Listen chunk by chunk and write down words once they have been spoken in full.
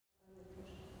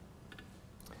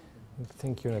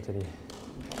Thank you, Nathalie.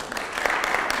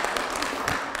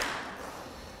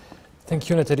 Thank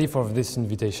you, Nathalie, for this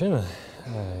invitation.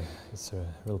 It's a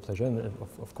real pleasure. And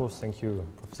of course, thank you,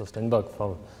 Professor Steinbach,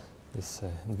 for this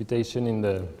invitation in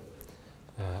the,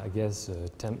 I guess,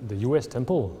 the US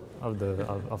temple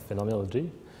of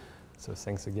phenomenology. So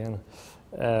thanks again.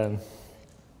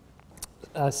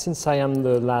 Since I am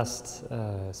the last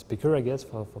speaker, I guess,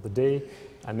 for the day,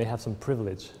 I may have some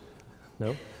privilege,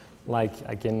 no? Like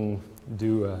I can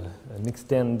do an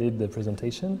extended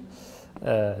presentation.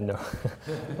 No,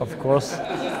 of course.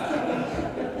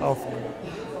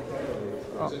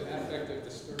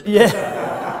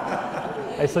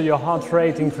 Yeah. I saw your heart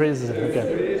rate increase.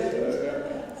 Okay.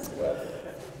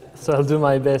 So I'll do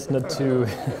my best not to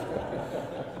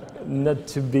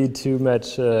be too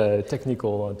much technical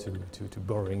or too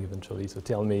boring eventually. So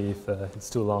tell me if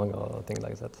it's too long or things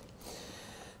like that.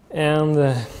 And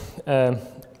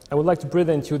I would like to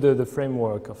present you the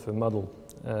framework of a model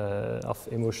of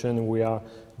emotion we are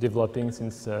developing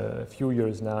since a few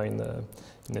years now in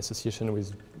association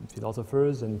with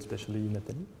philosophers and especially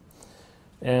Nathalie.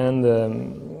 And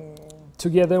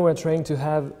together we're trying to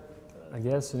have, I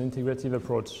guess, an integrative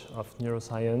approach of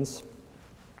neuroscience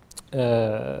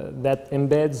that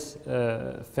embeds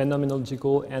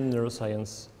phenomenological and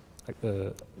neuroscience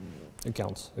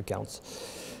accounts.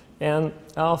 And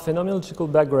our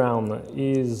phenomenological background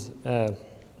is the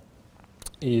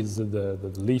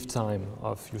lifetime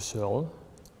of Husserl,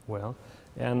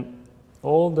 and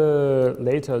all the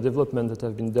later development that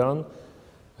have been done,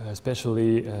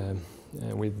 especially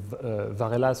with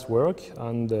Varela's work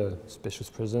on the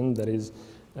specious present, that is,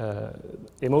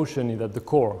 emotion is at the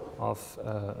core of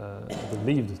the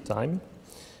lived time.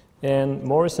 And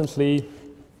more recently,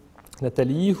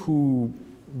 Nathalie, who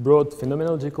brought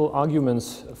phenomenological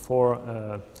arguments for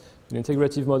an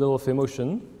integrative model of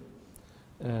emotion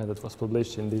that was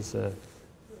published in this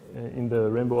in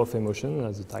the Rainbow of Emotion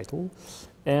as a title.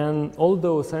 And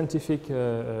although scientific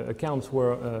accounts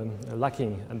were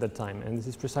lacking at that time, and this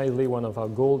is precisely one of our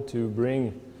goals to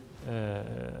bring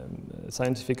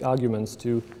scientific arguments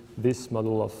to this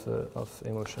model of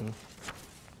emotion.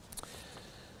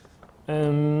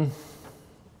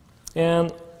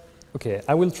 Okay,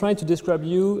 I will try to describe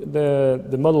you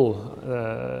the model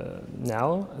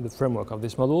now, the framework of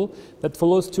this model, that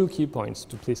follows two key points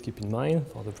to please keep in mind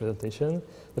for the presentation.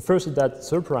 The first is that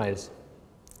surprise,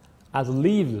 as a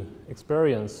lived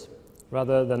experience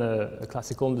rather than a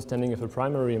classical understanding of a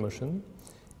primary emotion,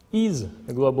 is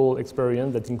a global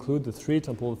experience that includes the three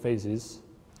temporal phases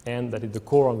and that is the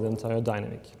core of the entire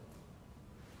dynamic.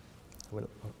 I will,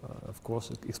 of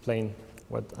course, explain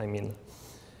what I mean.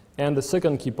 And the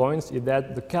second key point is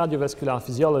that the cardiovascular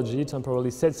physiology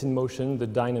temporarily sets in motion the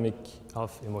dynamic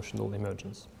of emotional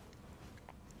emergence.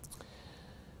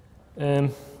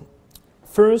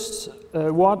 First,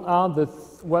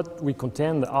 what we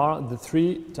contend are the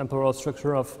three temporal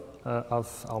structures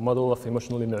of our model of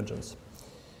emotional emergence.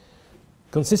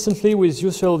 Consistently with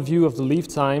Husserl's view of the lived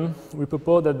time, we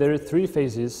propose that there are three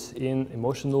phases in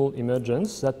emotional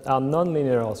emergence that are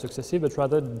non-linear or successive, but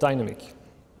rather dynamic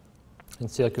and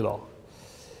circular.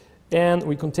 And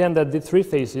we contend that the three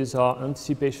phases are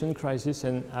anticipation, crisis,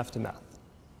 and aftermath.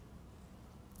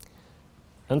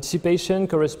 Anticipation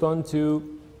corresponds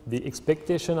to the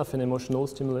expectation of an emotional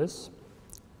stimulus,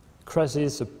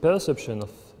 crisis, a perception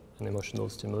of an emotional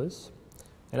stimulus,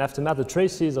 and aftermath, the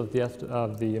traces of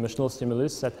the emotional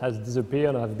stimulus that has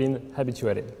disappeared or have been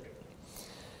habituated.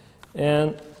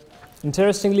 And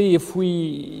interestingly, if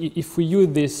we use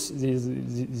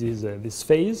this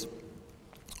phase,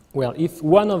 well, if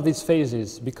one of these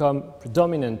phases become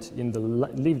predominant in the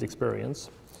lived experience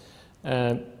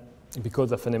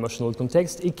because of an emotional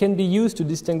context, it can be used to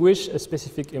distinguish a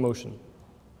specific emotion.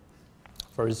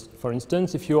 For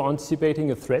instance, if you're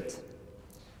anticipating a threat,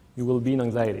 you will be in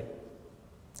anxiety.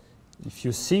 If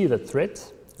you see that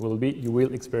threat, you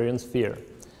will experience fear.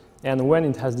 And when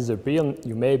it has disappeared,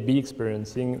 you may be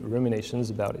experiencing ruminations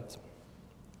about it.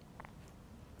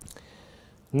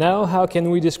 Now, how can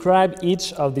we describe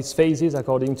each of these phases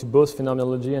according to both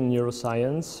phenomenology and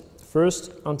neuroscience?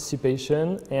 First,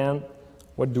 anticipation, and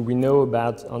what do we know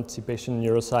about anticipation in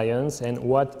neuroscience, and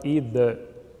what is the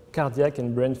cardiac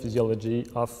and brain physiology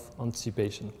of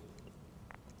anticipation?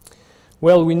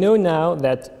 Well, we know now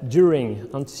that during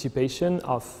anticipation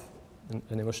of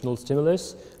an emotional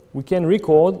stimulus, we can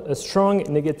record a strong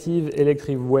negative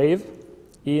electric wave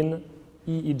in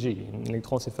EEG, in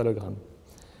electroencephalogram.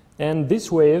 And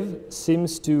this wave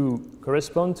seems to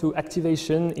correspond to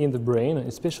activation in the brain,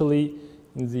 especially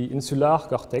in the insular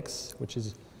cortex, which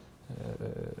is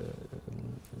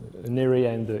an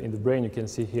area in the brain you can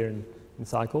see here in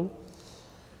cycle.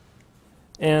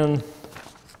 And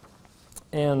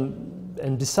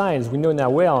besides, we know now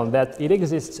well that it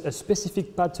exists a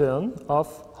specific pattern of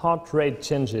heart rate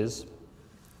changes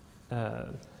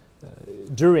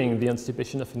during the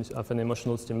anticipation of an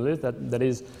emotional stimulus. That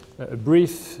is a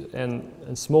brief and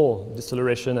small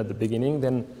deceleration at the beginning,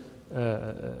 then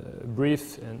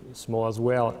brief and small as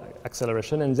well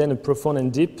acceleration, and then a profound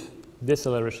and deep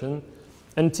deceleration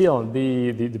until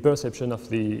the perception of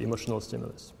the emotional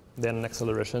stimulus. Then an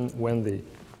acceleration when the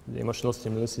emotional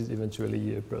stimulus is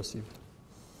eventually perceived.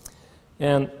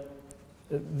 And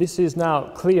this is now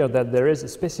clear that there is a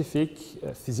specific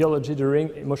physiology during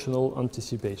emotional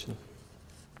anticipation.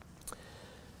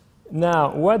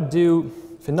 Now, what do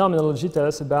phenomenology tell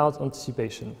us about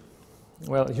anticipation?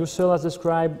 Well, Husserl has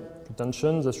described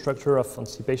attention, the structure of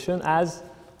anticipation, as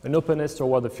an openness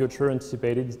toward the future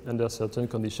anticipated under certain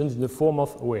conditions in the form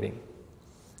of awaiting,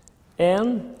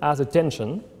 and as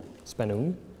attention,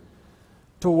 Spannung,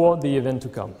 toward the event to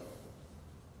come.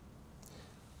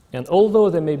 And although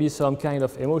there may be some kind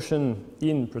of emotion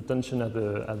in pretension at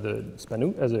the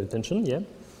Spannung, as the attention, yeah,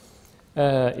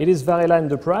 it is Varela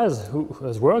and Dupraz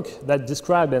whose work that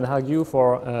describe and argue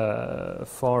for a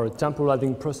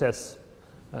temporalizing process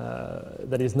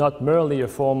that is not merely a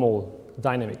formal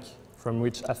dynamic from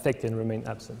which affect can remain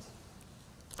absent,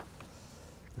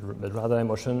 but rather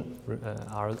emotion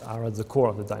are at the core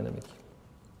of the dynamic.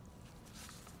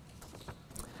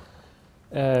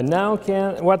 Now,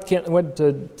 what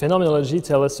phenomenology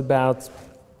tell us about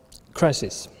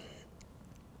crisis?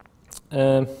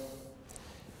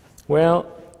 Well,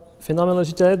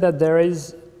 phenomenology tells that there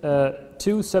is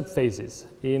two subphases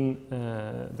in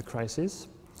the crisis.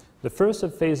 The first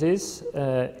subphase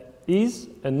is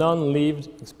a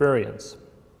non-lived experience,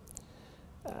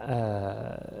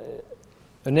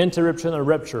 an interruption or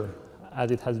rupture,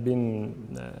 as it has been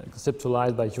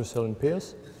conceptualized by Husserl and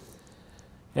Peirce.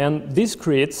 And this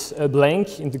creates a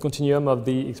blank in the continuum of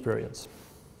the experience.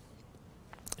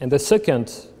 And the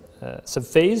second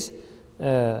subphase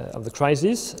of the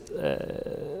crisis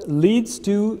leads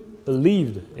to a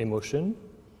lived emotion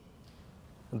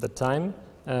at that time,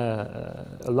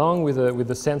 along with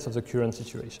the sense of the current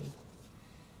situation.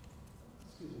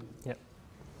 Yeah.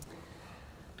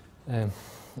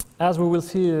 As we will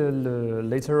see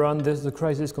later on, the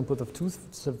crisis composed of two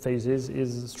subphases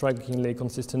is strikingly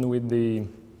consistent with the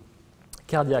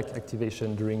cardiac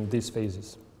activation during these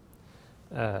phases,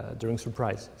 during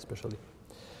surprise especially.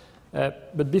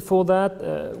 But before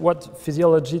that, what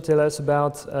physiology tells us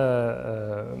about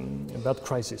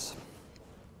crisis?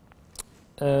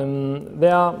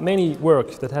 There are many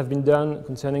works that have been done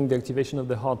concerning the activation of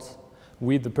the heart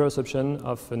with the perception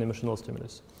of an emotional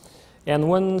stimulus. And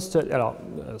one study,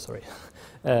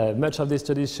 much of these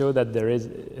studies show that there is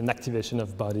an activation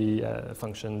of body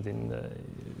functions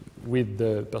with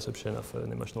the perception of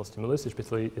an emotional stimulus,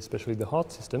 especially the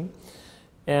heart system.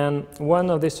 And one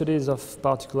of the studies of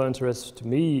particular interest to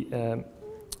me, and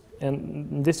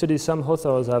in this study some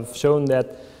authors have shown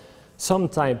that some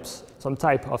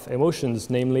type of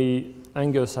emotions, namely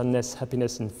anger, sadness,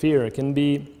 happiness, and fear, can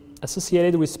be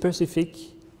associated with specific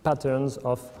patterns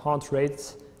of heart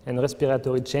rates and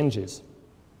respiratory changes.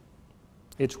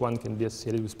 Each one can be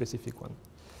associated with a specific one.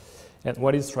 And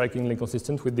what is strikingly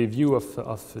consistent with the view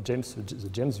of James, the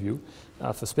James view,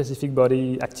 of a specific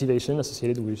body activation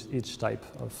associated with each type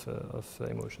of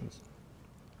emotions.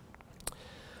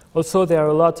 Also, there are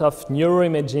a lot of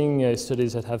neuroimaging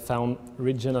studies that have found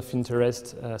regions of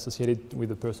interest associated with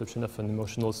the perception of an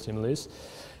emotional stimulus.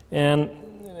 And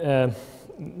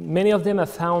many of them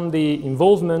have found the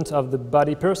involvement of the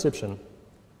body perception,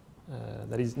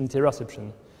 that is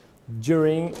interoception,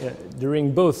 during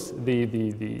both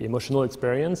the emotional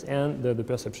experience and the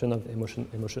perception of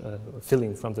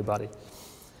feeling from the body.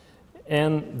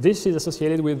 And this is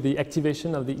associated with the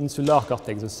activation of the insular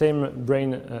cortex, the same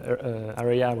brain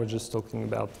area I was just talking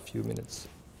about a few minutes.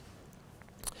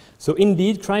 So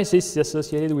indeed, crisis is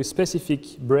associated with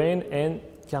specific brain and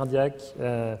cardiac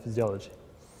physiology.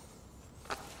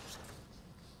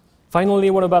 Finally,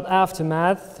 what about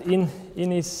aftermath? In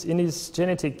his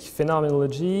genetic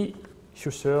phenomenology,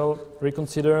 Husserl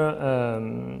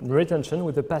reconsiders retention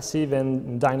with a passive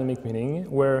and dynamic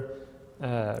meaning, where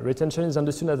retention is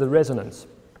understood as a resonance.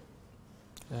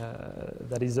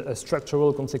 That is a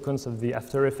structural consequence of the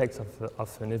after effects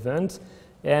of an event.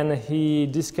 And he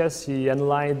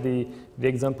analyzed the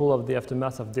example of the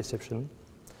aftermath of deception,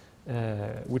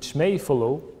 which may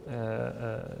follow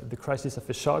the crisis of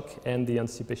a shock and the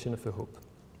anticipation of a hope.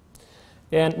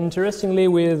 And interestingly,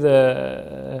 while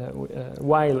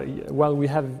we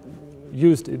have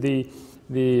used the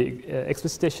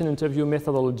explicitation interview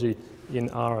methodology in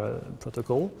our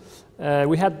protocol.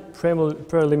 We had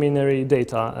preliminary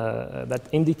data that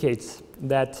indicates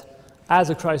that as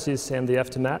a crisis and the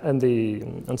aftermath and the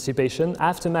anticipation,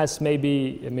 aftermath may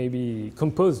be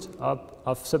composed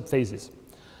of subphases.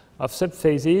 Of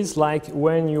subphases, like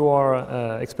when you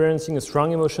are experiencing a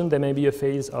strong emotion, there may be a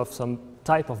phase of some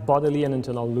type of bodily and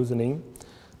internal loosening,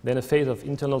 then a phase of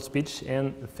internal speech,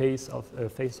 and a phase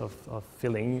of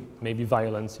feeling, maybe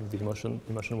violence if the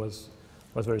emotion was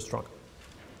very strong.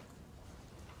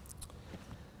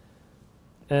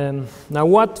 Now,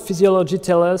 what physiology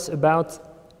tells us about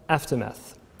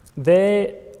aftermath?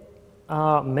 There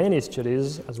are many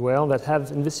studies as well that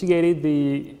have investigated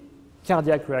the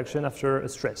cardiac reaction after a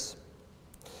stress.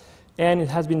 And it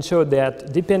has been shown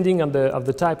that depending on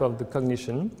the type of the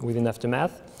cognition within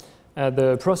aftermath,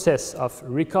 the process of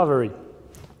recovery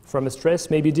from a stress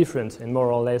may be different and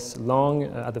more or less long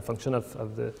at the function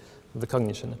of the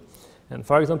cognition. And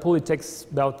for example, it takes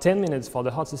about 10 minutes for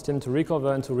the heart system to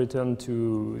recover and to return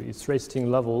to its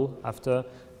resting level after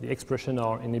the expression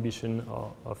or inhibition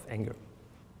of anger.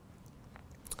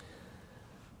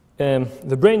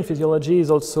 The brain physiology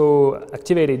is also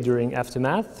activated during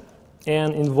aftermath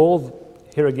and involve,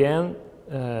 here again,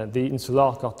 the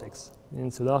insular cortex. In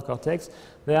insular cortex,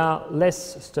 there are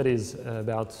less studies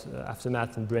about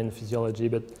aftermath and brain physiology,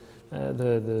 but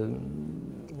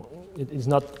it is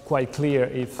not quite clear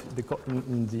if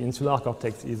the insular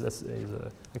cortex is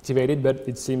activated, but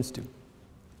it seems to.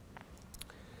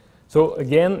 So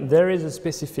again, there is a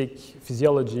specific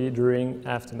physiology during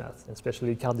aftermath,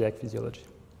 especially cardiac physiology.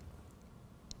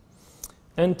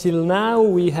 Until now,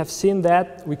 we have seen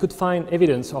that we could find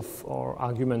evidence of or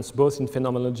arguments both in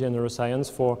phenomenology and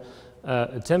neuroscience for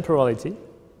a temporality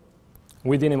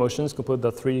within emotions composed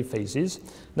of 3 phases.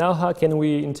 Now, how can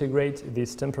we integrate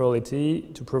this temporality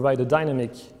to provide a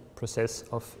dynamic process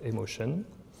of emotion?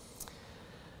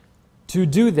 To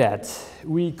do that,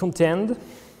 we contend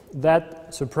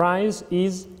that surprise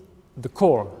is the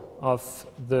core of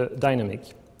the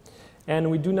dynamic.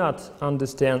 And we do not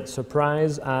understand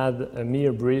surprise as a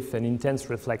mere brief and intense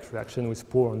reflex reaction with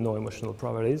poor or no emotional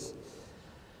properties,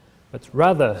 but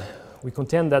rather we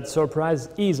contend that surprise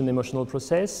is an emotional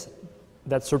process,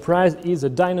 that surprise is a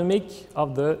dynamic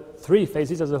of the 3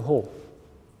 phases as a whole.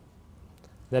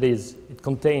 That is, it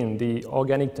contains the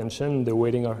organic tension, the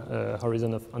waiting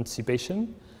horizon of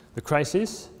anticipation, the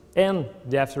crisis, and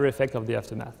the after effect of the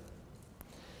aftermath.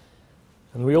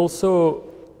 And we also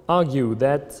argue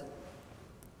that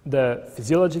the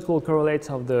physiological correlates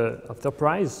of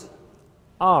surprise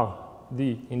are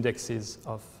the indexes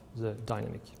of the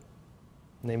dynamic,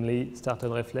 namely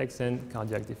startle reflex and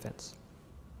cardiac defense.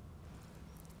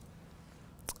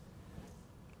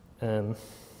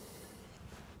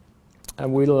 I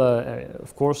will,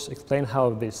 of course, explain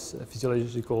how this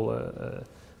physiological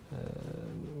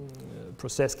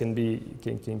process can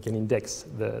index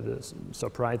the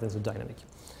surprise and the dynamic.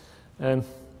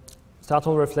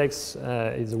 Startle reflex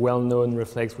is a well-known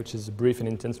reflex, which is a brief and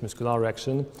intense muscular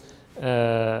reaction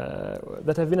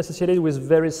that have been associated with a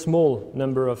very small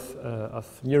number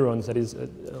of neurons. That is,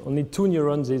 only 2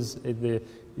 neurons is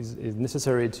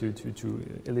necessary to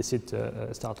elicit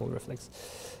a startle reflex.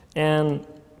 And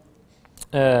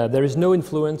there is no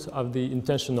influence of the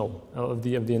intentional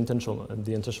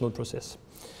process.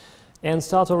 And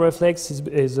startle reflex is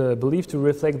believed to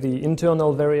reflect the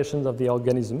internal variations of the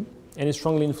organism and is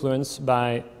strongly influenced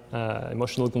by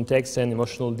emotional context and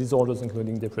emotional disorders,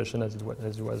 including depression, as it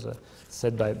was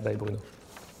said by Bruno.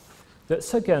 The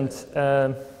second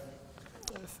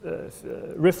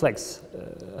reflex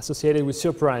associated with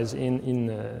surprise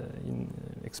in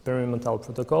experimental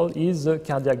protocol is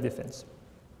cardiac defense.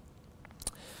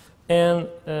 And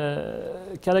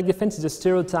cardiac defense is a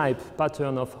stereotype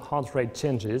pattern of heart rate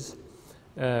changes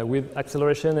with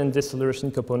acceleration and deceleration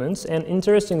components. And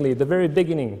interestingly, the very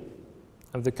beginning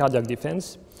of the cardiac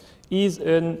defense is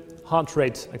a heart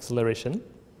rate acceleration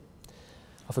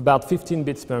of about 15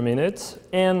 beats per minute,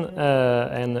 and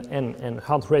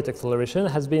heart rate acceleration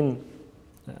has been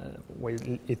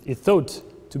it thought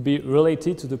to be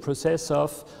related to the process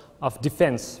of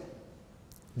defense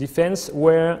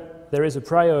where there is a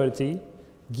priority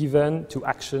given to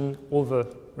action over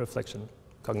reflection,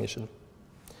 cognition.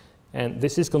 And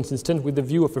this is consistent with the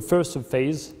view of a first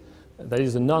subphase, that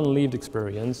is a non-lived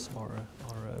experience or a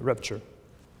rupture.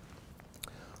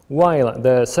 While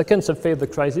the second subphase of the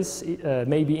crisis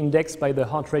may be indexed by the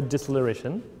heart rate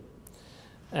deceleration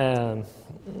that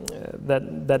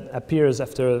appears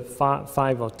after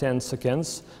 5 or 10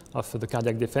 seconds of the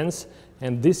cardiac defense,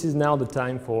 and this is now the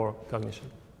time for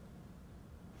cognition.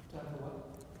 Time for what?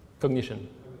 Cognition.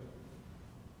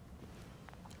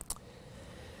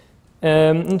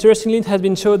 Interestingly, it has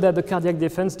been shown that the cardiac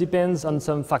defense depends on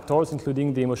some factors,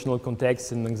 including the emotional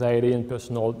context and anxiety and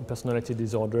personality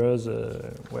disorders.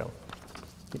 Well,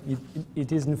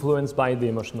 it is influenced by the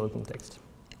emotional context.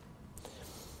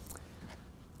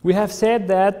 We have said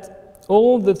that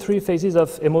all the three phases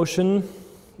of emotion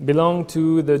belong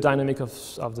to the dynamic of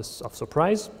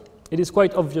surprise. It is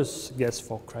quite obvious, yes,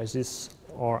 for crisis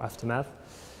or aftermath,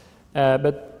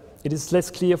 but it is less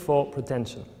clear for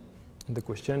pretension. And the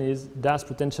question is, does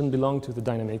pretension belong to the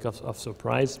dynamic of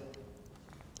surprise?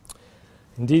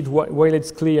 Indeed, while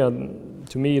it's clear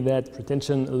to me that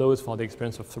pretension allows for the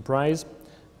experience of surprise,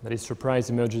 that is, surprise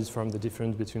emerges from the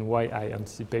difference between why I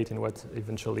anticipate and what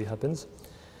eventually happens.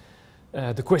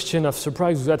 The question of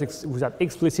surprise without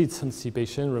explicit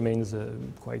anticipation remains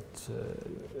quite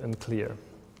unclear.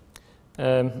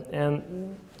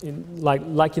 And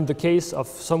like in the case of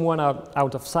someone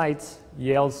out of sight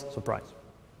yells surprise.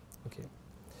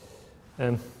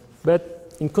 Okay.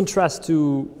 But in contrast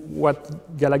to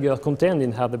what Gallagher contended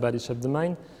in How the Body Shapes the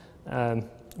Mind,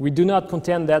 we do not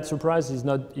contend that surprise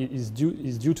is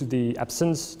due to the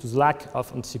absence, to the lack of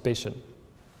anticipation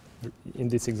in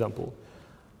this example.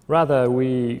 Rather,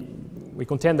 we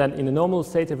contend that in a normal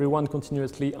state, everyone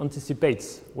continuously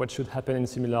anticipates what should happen in a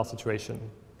similar situation,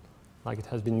 like it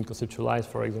has been conceptualized,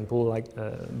 for example,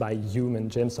 by Hume and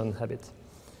Jameson habit.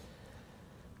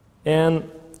 And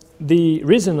the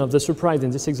reason of the surprise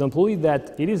in this example is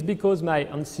that it is because my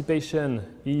anticipation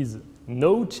is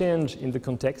no change in the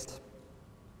context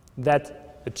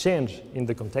that a change in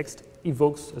the context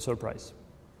evokes a surprise.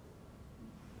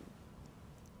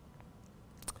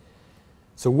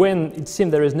 So when it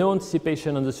seems there is no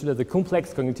anticipation understood as a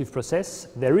complex cognitive process,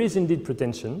 there is indeed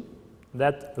pretension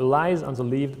that relies on the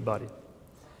lived body.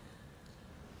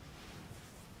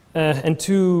 And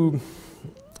to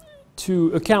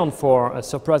account for a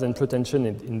surprise and pretension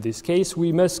in this case,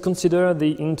 we must consider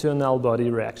the internal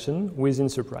body reaction within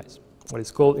surprise, what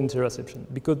is called interoception.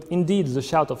 Because indeed, the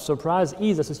shout of surprise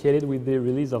is associated with the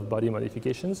release of body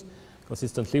modifications,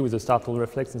 consistently with the startle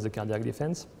reflex in the cardiac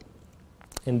defense.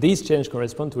 And these changes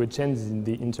correspond to a change in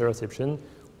the interoception,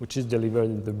 which is delivered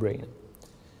in the brain.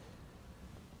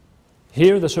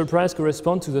 Here, the surprise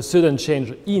corresponds to the sudden change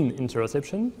in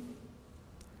interoception,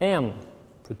 and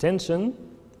pretension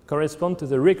corresponds to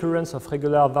the recurrence of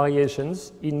regular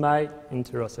variations in my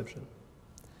interoception.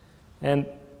 And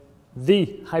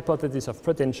the hypothesis of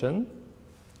pretension,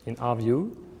 in our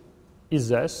view, is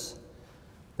thus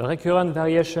the recurrent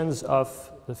variations of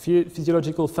the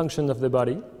physiological function of the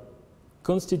body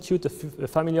constitute a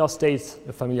familiar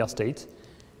state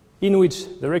in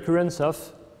which the recurrence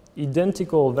of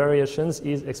identical variations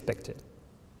is expected.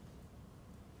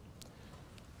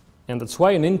 And that's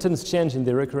why an intense change in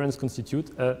the recurrence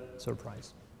constitutes a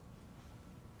surprise.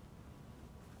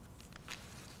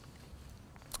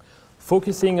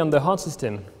 Focusing on the heart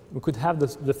system, we could have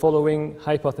the following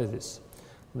hypothesis,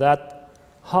 that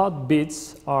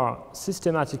heartbeats are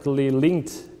systematically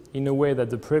linked in a way that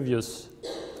the previous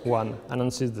one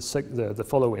announces the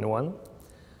following one,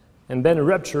 and then a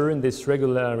rupture in this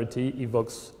regularity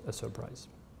evokes a surprise.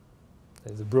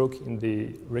 There is a break in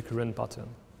the recurrent pattern.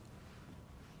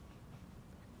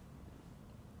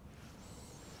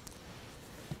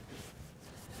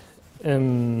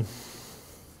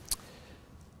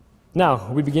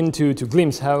 Now we begin to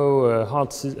glimpse how a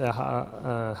heart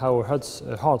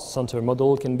center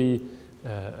model can be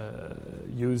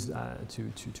used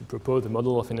to propose a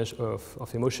model of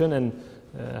emotion, and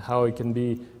how it can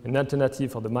be an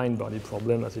alternative for the mind-body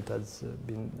problem, as it has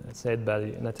been said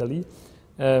by Nathalie.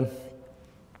 And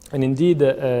indeed,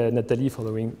 Nathalie,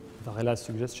 following Varela's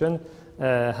suggestion,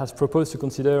 has proposed to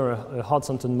consider a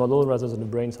heart-centered model rather than a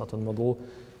brain-centered model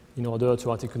in order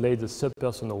to articulate the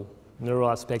subpersonal neural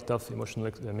aspect of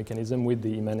emotional mechanism with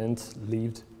the immanent,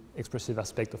 lived, expressive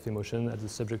aspect of emotion at the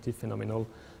subjective phenomenal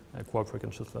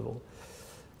co-preconscious level.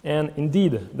 And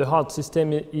indeed, the heart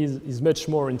system is much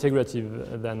more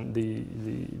integrative than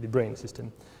the brain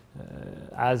system,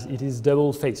 as it is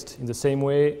double-faced in the same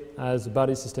way as the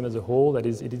body system as a whole, that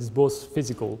is, it is both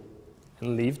physical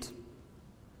and lived.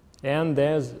 And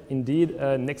there's indeed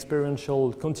an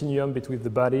experiential continuum between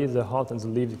the body, the heart, and the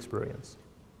lived experience.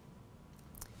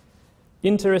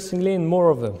 Interestingly, and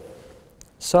moreover,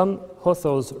 some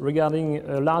authors regarding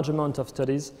a large amount of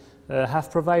studies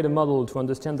have provided a model to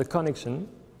understand the connection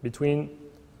between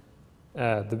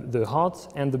the heart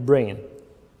and the brain,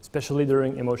 especially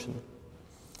during emotion.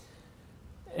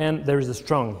 And there is a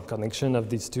strong connection of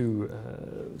these two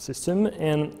systems,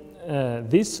 and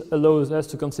this allows us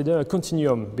to consider a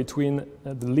continuum between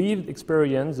the lived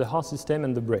experience, the heart system,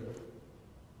 and the brain.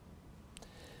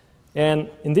 And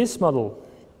in this model,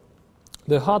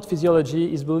 the heart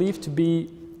physiology is believed to be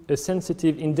a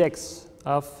sensitive index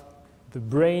of the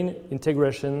brain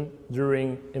integration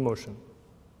during emotion.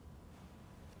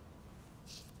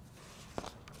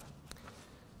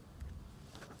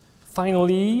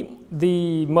 Finally,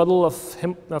 the model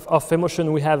of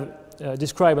emotion we have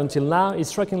described until now is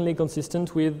strikingly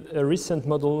consistent with a recent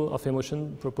model of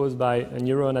emotion proposed by a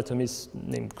neuroanatomist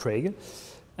named Craig,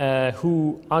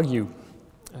 who argue,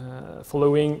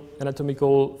 following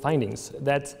anatomical findings,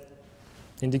 that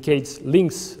indicates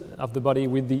links of the body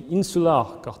with the insular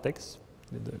cortex,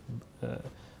 the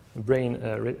brain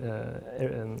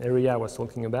area I was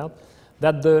talking about,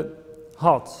 that the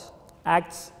heart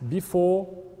acts before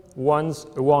one's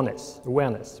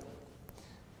awareness,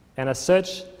 and as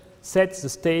such sets the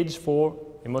stage for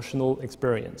emotional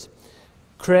experience.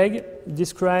 Craig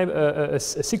described a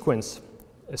sequence,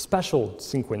 a spatial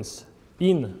sequence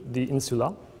in the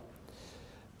insula,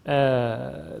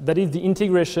 that is the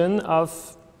integration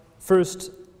of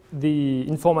first the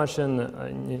information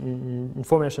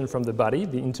from the body,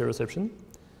 the interoception,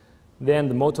 then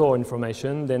the motor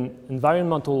information, then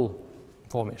environmental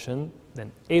information, then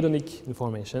hedonic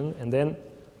information, and then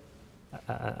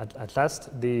at last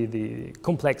the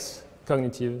complex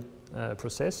cognitive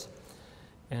process.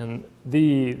 And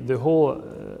the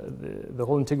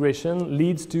whole integration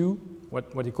leads to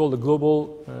what you call the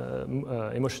global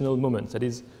emotional moment, that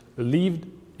is a lived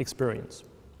experience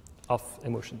of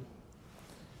emotion.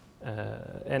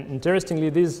 And interestingly,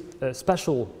 this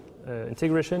spatial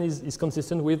integration is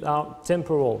consistent with our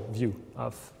temporal view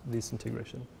of this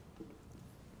integration.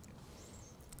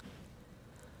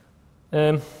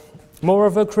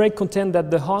 Moreover, Craig contends that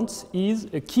the heart is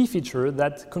a key feature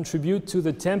that contributes to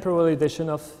the temporalization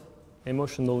of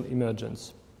emotional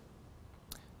emergence.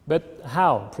 But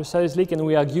how precisely can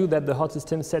we argue that the heart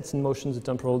system sets in motion the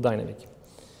temporal dynamic?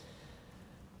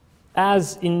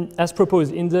 As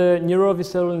proposed in the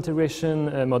neurovisceral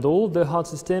integration model, the heart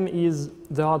system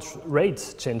the heart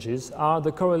rate changes are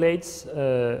the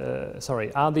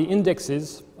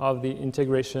indexes of the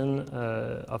integration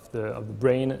of the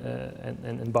brain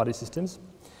and body systems,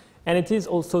 and it is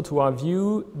also, to our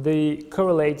view, they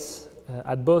correlates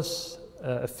at both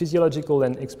physiological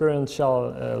and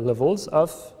experiential levels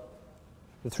of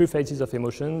the three phases of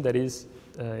emotion, that is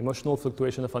emotional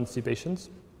fluctuation of anticipations,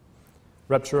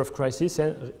 rupture of crisis,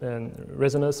 and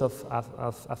resonance of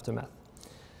aftermath.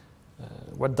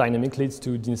 What dynamic leads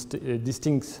to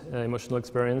distinct emotional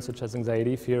experience such as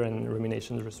anxiety, fear, and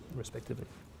rumination, respectively.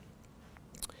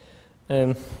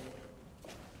 And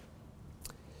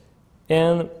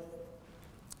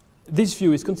this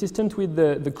view is consistent with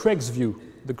the Craig's view,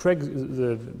 the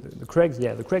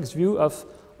Craig's view of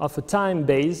a time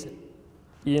base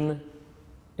in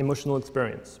emotional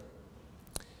experience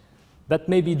that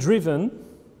may be driven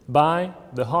by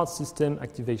the heart system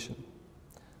activation.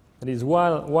 That is,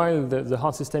 while the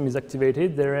heart system is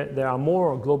activated, there are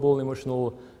more global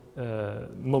emotional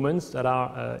moments that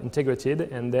are integrated,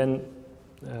 and then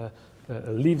a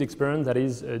lived experience that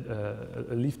is a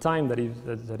lived time that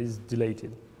is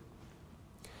dilated.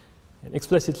 And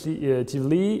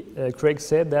explicitly, Craig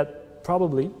said that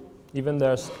probably, even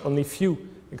there's only few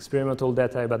experimental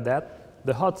data about that,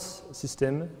 the heart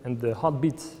system and the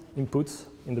heartbeat inputs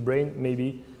in the brain may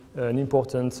be an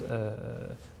important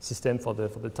system for the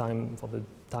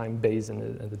time base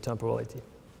and the temporality.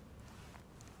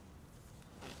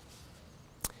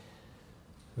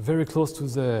 Very close to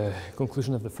the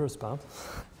conclusion of the first part.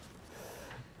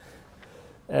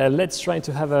 Let's try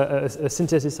to have a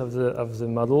synthesis of the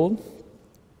model.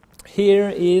 Here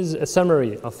is a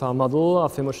summary of our model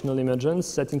of emotional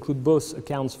emergence that include both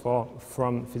accounts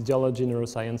from physiology,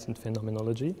 neuroscience, and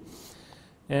phenomenology.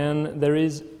 And there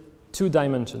is two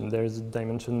dimensions. There is a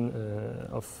dimension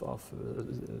of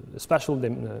a spatial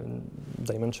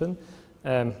dimension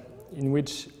in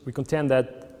which we contend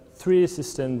that three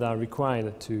systems are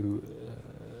required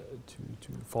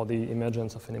for the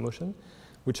emergence of an emotion,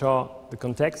 which are the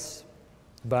context,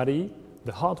 body,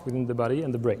 the heart within the body,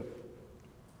 and the brain.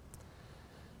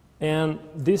 And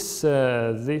these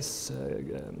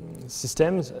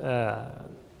systems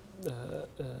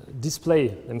display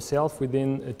themselves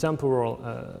within a the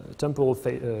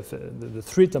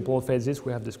three temporal phases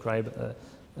we have described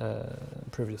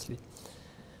previously.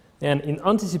 And in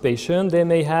anticipation, they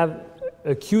may have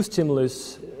a cue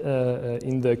stimulus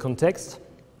in the context,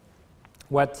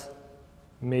 what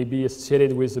may be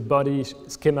associated with the body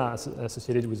schema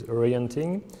associated with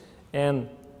orienting, and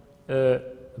a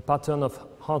pattern of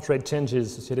heart rate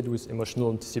changes associated with emotional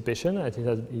anticipation, as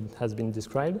it has been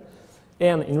described.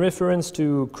 And in reference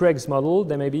to Craig's model,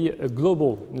 there may be a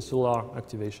global insular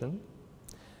activation.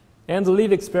 And the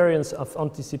lived experience of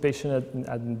anticipation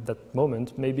at that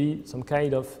moment may be some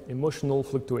kind of emotional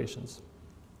fluctuations.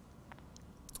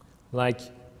 Like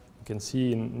you can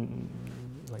see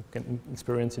like an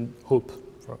experience in hope,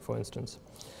 for instance.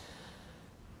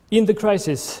 In the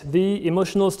crisis, the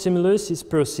emotional stimulus is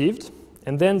perceived,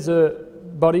 and then the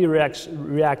body reacts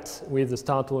with a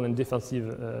startle and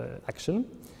defensive action.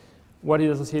 What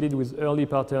is associated with early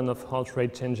pattern of heart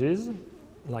rate changes,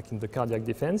 like in the cardiac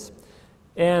defense,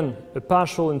 and a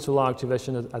partial insular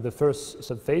activation at the first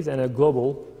subphase, and a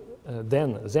global,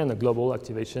 then a global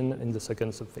activation in the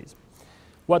second subphase.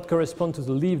 What corresponds to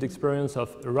the lived experience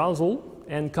of arousal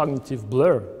and cognitive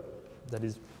blur, that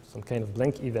is some kind of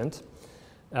blank event,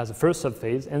 as a first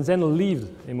subphase, and then a lived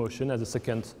emotion as a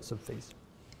second subphase.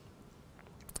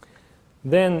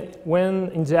 Then, when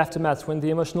in the aftermath, when the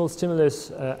emotional stimulus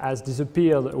has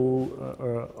disappeared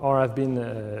or have been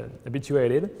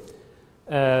habituated,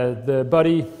 the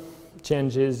body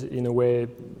changes in a way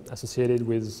associated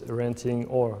with renting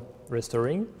or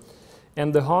restoring,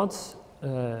 and the heart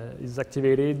is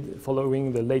activated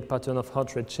following the late pattern of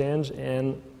heart rate change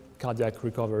and cardiac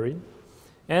recovery.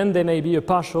 And there may be a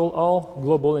partial or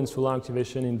global insular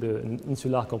activation in the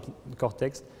insular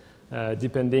cortex,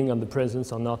 depending on the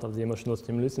presence or not of the emotional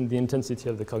stimulus and the intensity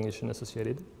of the cognition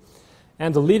associated.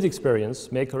 And the lived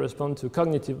experience may correspond to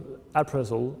cognitive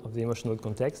appraisal of the emotional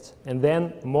context, and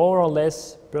then more or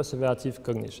less perseverative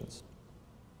cognitions,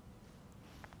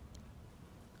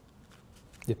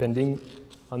 depending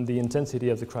on the intensity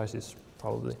of the crisis,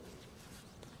 probably.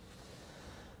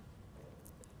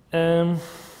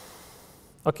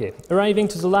 Okay, arriving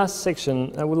to the last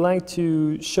section, I would like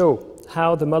to show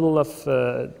how the model of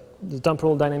the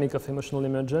temporal dynamic of emotional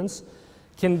emergence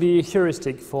can be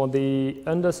heuristic for the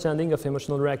understanding of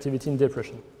emotional reactivity in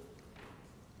depression.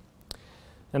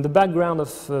 And the background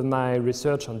of my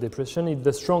research on depression is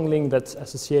the strong link that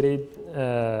associated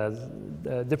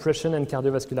depression and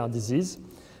cardiovascular disease.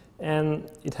 And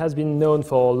it has been known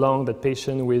for long that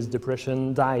patients with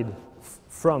depression died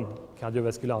from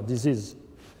cardiovascular disease,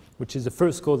 which is the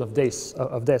first cause of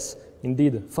death,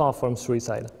 indeed, far from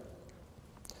suicide.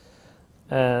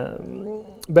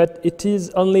 But it is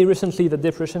only recently that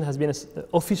depression has been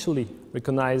officially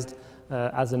recognized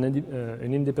as an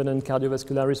independent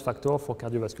cardiovascular risk factor for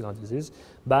cardiovascular disease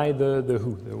by the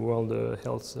WHO, the World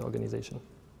Health Organization.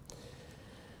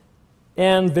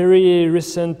 And very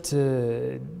recent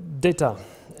data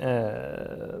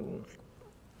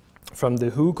from the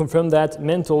WHO confirm that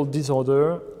mental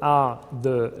disorders are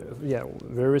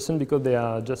very recent because they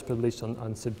are just published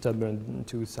on September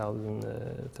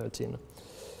 2013.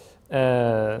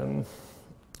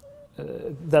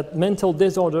 That mental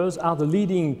disorders are the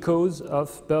leading cause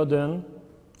of burden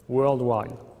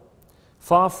worldwide,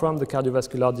 far from the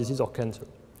cardiovascular disease or cancer.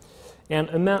 And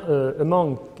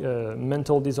among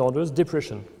mental disorders,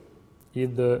 depression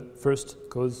is the first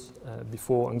cause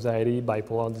before anxiety,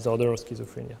 bipolar disorder, or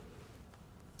schizophrenia.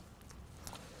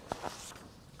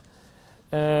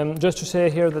 Just to say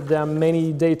here that there are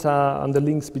many data on the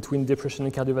links between depression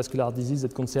and cardiovascular disease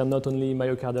that concern not only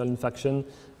myocardial infarction,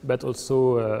 but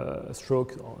also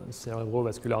stroke or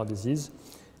cerebrovascular disease.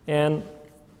 And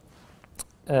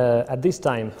at this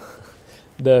time,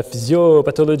 the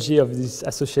physiopathology of this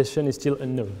association is still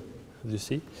unknown, as you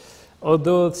see.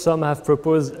 Although some have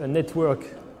proposed a network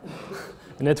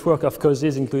of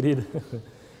causes included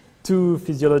two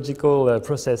physiological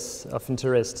processes of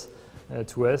interest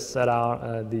to us that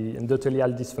are the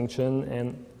endothelial dysfunction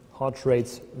and heart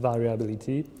rate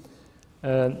variability.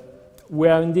 We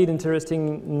are indeed interested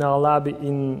in our lab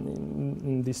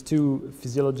in these two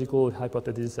physiological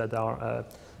hypotheses that are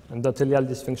endothelial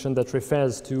dysfunction that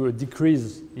refers to a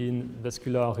decrease in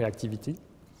vascular reactivity,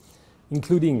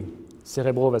 including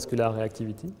cerebrovascular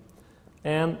reactivity,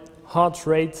 and heart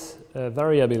rate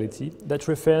variability that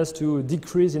refers to a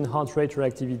decrease in heart rate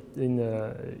reactivity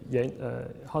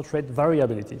heart rate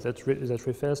variability that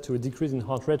refers to a decrease in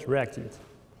heart rate reactivity.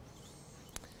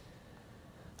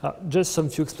 Just some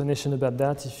few explanations about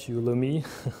that, if you allow me.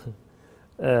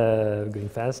 Going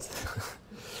fast.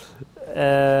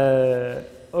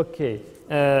 Okay.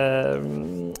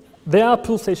 There are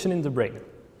pulsations in the brain,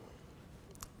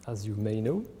 as you may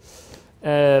know,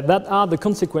 that are the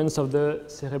consequence of the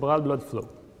cerebral blood flow.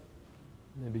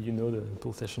 Maybe you know the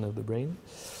pulsation of the brain,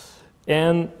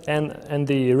 and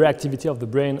the reactivity of the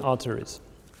brain arteries.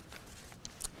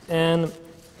 And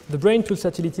the brain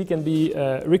pulsatility can be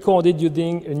recorded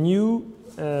using a new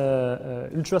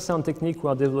ultrasound technique we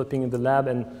are developing in the lab,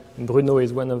 and Bruno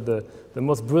is one of the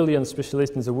most brilliant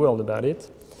specialists in the world about it.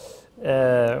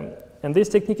 And this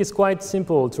technique is quite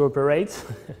simple to operate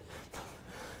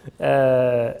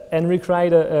and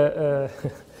require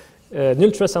an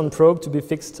ultrasound probe to be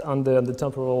fixed on the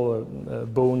temporal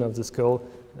bone of the skull,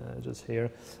 just here.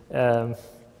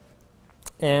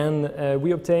 And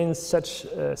we obtain such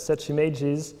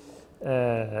images.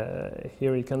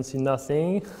 Here you can see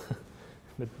nothing,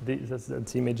 but that's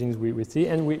the imaging we see.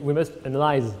 And we must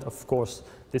analyze, of course,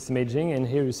 this imaging. And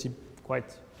here you see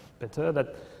quite better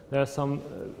that there are some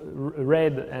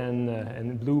red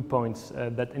and blue points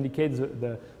that indicate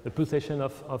the pulsation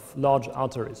of large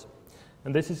arteries.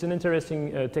 And this is an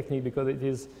interesting technique because it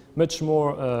is much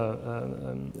more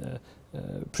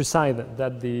precise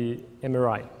than the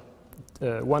MRI,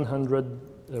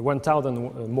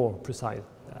 1,000 more precise,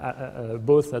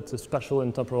 both at the spatial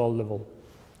and temporal level.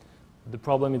 The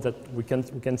problem is that we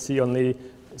can see only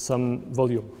some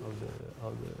volume of the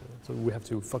so we have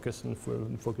to focus on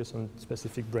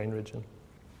specific brain region,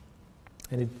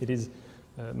 and it is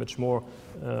much more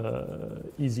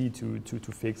easy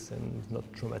to fix and not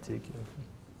traumatic.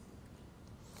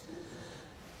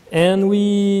 And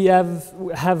we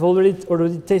have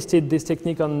already tested this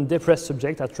technique on depressed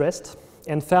subjects at rest,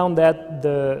 and found that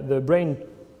the brain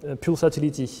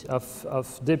pulsatility of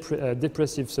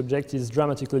depressive subject is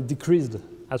dramatically decreased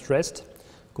at rest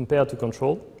compared to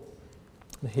control.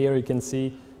 Here you can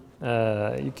see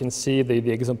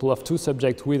the example of two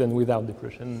subjects with and without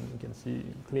depression. You can see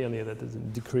clearly that there's a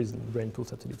decrease in brain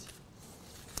pulsatility.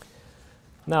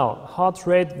 Now, heart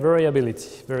rate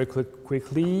variability. Very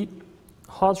quickly,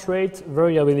 heart rate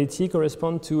variability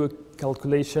corresponds to a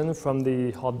calculation from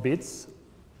the heartbeats,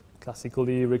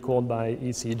 classically recorded by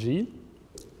ECG.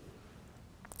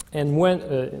 And when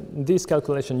in this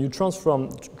calculation you transform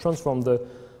the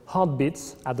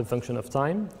heartbeats as a function of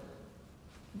time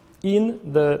in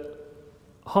the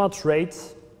heart rate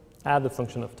as a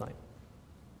function of time.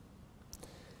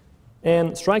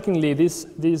 And strikingly,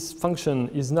 this function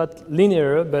is not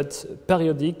linear but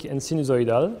periodic and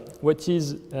sinusoidal, which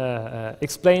is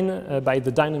explained by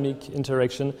the dynamic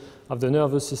interaction of the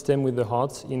nervous system with the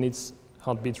heart in its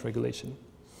heartbeat regulation.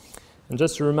 And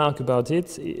just to remark about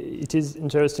it, it is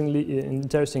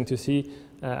interesting to see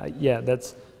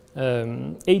that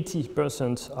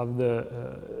 80% of the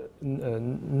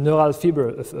neural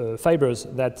fibers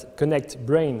that connect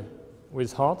brain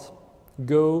with heart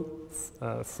go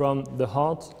from the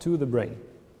heart to the brain,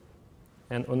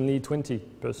 and only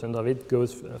 20% of it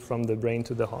goes from the brain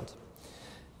to the heart.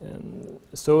 And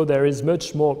so there is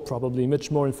probably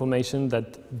much more information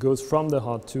that goes from the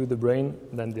heart to the brain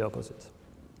than the opposite.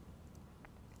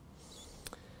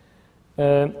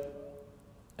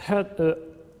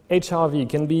 HRV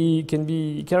can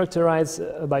be characterized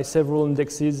by several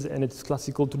indexes, and it's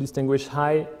classical to distinguish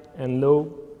high and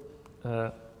low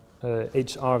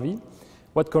HRV,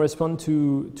 what correspond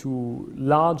to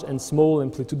large and small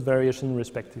amplitude variation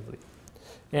respectively.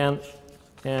 And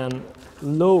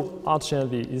low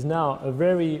HRV is now a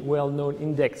very well-known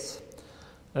index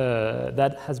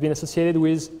that has been associated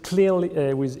with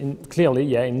in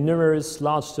numerous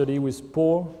large studies with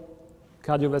poor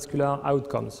cardiovascular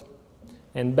outcomes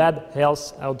and bad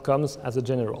health outcomes as a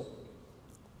general.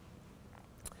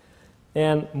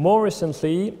 And more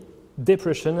recently,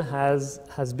 depression has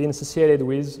been associated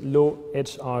with low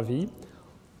HRV,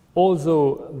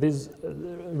 although these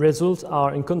results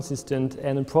are inconsistent,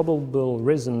 and a probable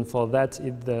reason for that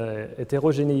is the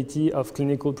heterogeneity of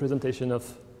clinical presentation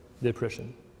of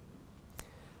depression.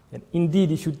 And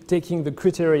indeed, if you're taking the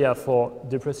criteria for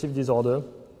depressive disorder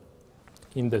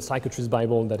in the Psychiatrist's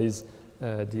Bible, that is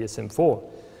DSM-4,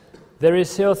 there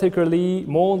is theoretically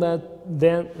more than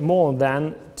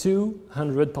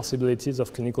 200 possibilities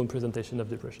of clinical presentation of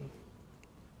depression.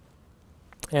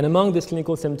 And among these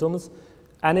clinical symptoms,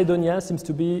 anhedonia seems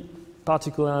to be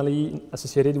particularly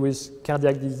associated with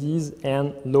cardiac disease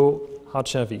and low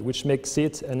HRV, which makes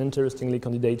it an interestingly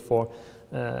candidate for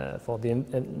the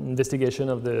investigation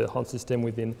of the heart system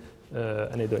within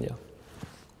anhedonia.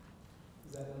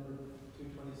 Is that number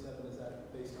 227, is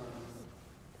that based on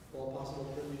all possible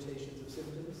permutations of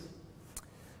symptoms?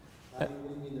 What do you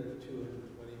mean there are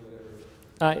 220,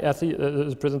 whatever? I see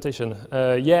the presentation.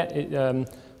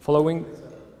 Following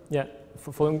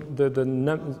the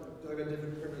numbers. Do I got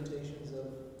different permutations of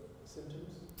symptoms?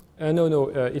 No.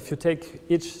 If you take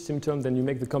each symptom, then you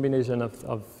make the combination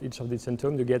of each of these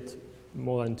symptoms, you get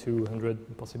more than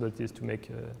 200 possibilities to make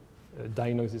a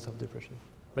diagnosis of depression.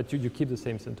 But you keep the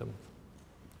same symptom.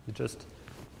 You just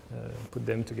put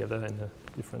them together in a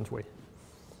different way.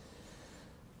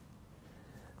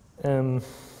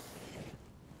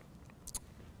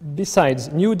 Besides,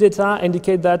 new data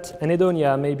indicate that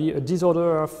anhedonia may be a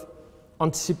disorder of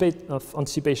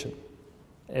anticipation,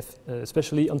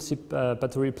 especially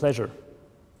anticipatory pleasure,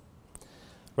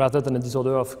 rather than a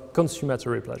disorder of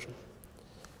consummatory pleasure,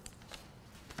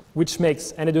 which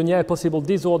makes anhedonia a possible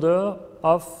disorder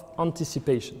of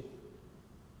anticipation.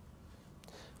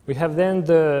 We have then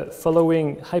the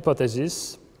following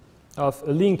hypothesis of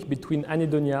a link between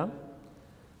anhedonia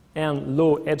and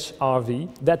low HRV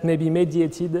that may be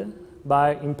mediated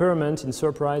by impairment in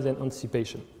surprise and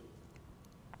anticipation.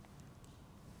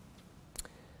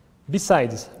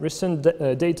 Besides, recent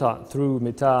data through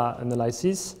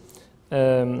meta-analysis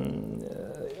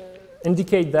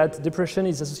indicate that depression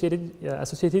is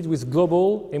associated with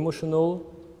global emotional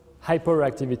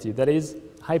hyperactivity, that is,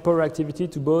 hyperactivity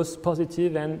to both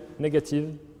positive and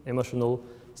negative emotional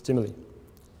stimuli.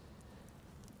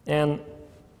 And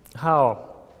how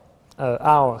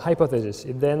our hypothesis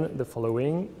is then the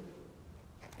following.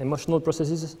 Emotional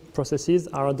processes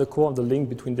are at the core of the link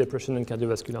between depression and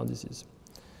cardiovascular disease.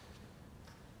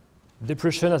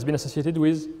 Depression has been associated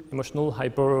with emotional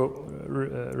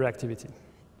hyperreactivity.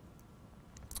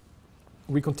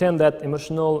 We contend that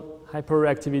emotional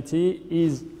hyperreactivity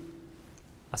is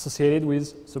associated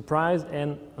with surprise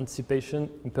and anticipation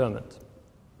impairment.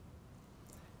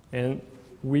 And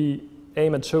we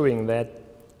aim at showing that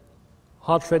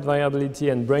heart rate variability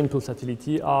and brain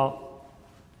pulsatility are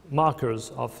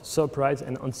markers of surprise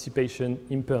and anticipation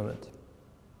impairment.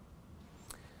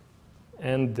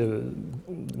 And the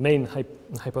main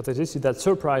hypothesis is that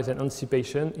surprise and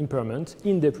anticipation impairment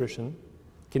in depression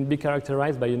can be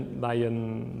characterized by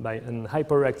an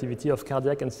hyperactivity of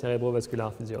cardiac and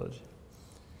cerebrovascular physiology.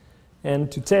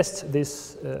 And to test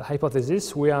this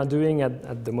hypothesis, we are doing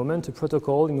at the moment a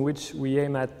protocol in which we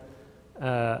aim at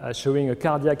showing a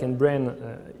cardiac and brain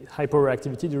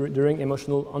hyperactivity during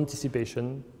emotional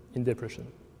anticipation in depression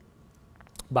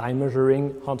by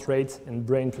measuring heart rate and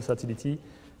brain pulsatility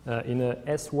in a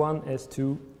S1,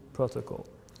 S2 protocol.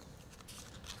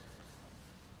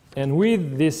 And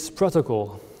with this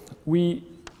protocol, we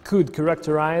could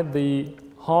characterize the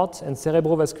heart and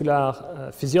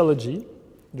cerebrovascular physiology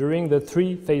during the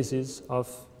 3 phases of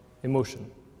emotion.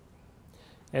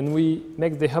 And we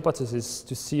make the hypothesis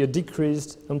to see a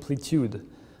decreased amplitude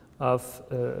of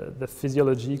the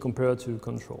physiology compared to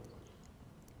control.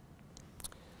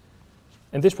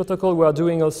 In this protocol, we are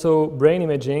doing also brain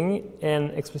imaging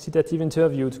and explicitative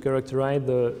interview to characterize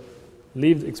the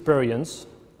lived experience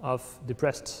of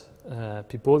depressed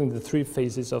people in the 3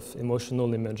 phases of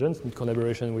emotional emergence in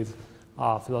collaboration with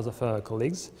our philosopher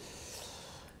colleagues.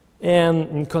 And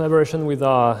in collaboration with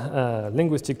our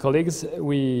linguistic colleagues,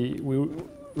 we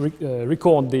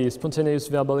record the spontaneous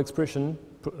verbal expression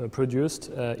produced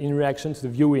in reaction to the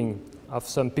viewing of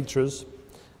some pictures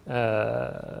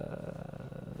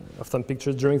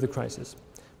during the crisis.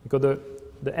 Because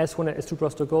the S1 and S2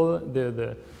 protocol,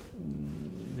 the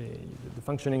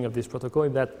functioning of this protocol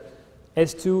is that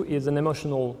S2 is an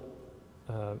emotional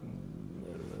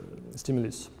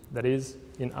stimulus. That is,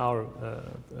 in our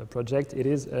project, it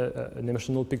is an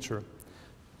emotional picture,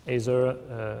 either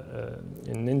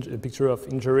a picture of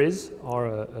injuries or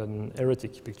an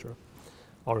erotic picture,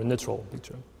 or a neutral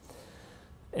picture.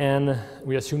 And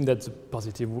we assume that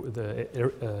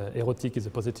the erotic is a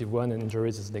positive one and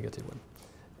injuries is a negative one.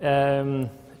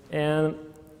 And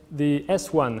the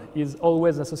S1 is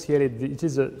always associated, it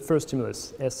is a first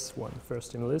stimulus, S1, first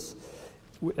stimulus.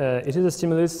 It is a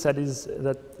stimulus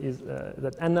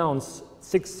that announces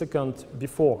 6 seconds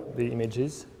before the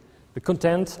images the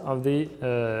content of the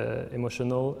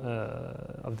emotional,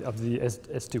 of the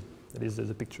S2, that is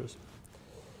the pictures.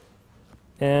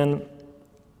 And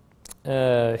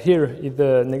here is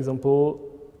an example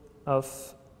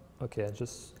of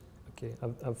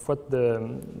what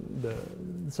the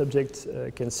subject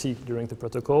can see during the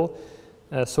protocol.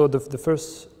 So the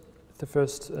first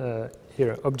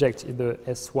here object is the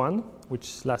S1,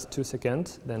 which lasts 2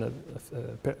 seconds, then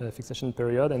a fixation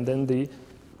period, and then the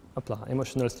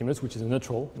emotional stimulus, which is a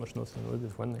neutral emotional stimulus.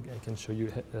 This one I can show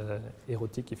you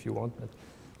erotic if you want, but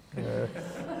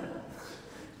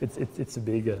it's a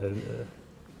big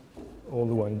old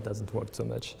one. Doesn't work so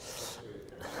much,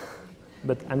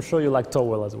 but I'm sure you like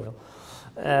Temporal as well.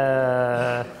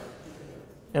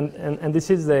 And this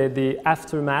is the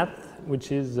aftermath,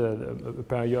 which is a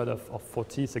period of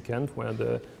 40 seconds where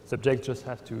the subject just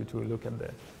has to look at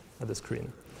the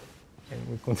screen.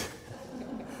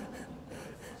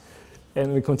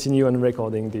 And we continue on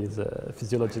recording these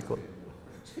physiological.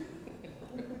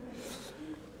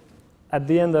 at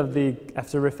the end of the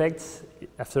After Effects,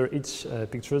 after each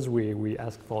pictures, we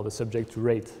ask for the subject to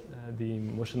rate the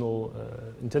emotional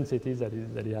intensity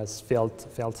that he has felt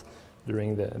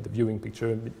during the viewing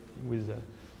picture with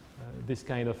this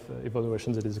kind of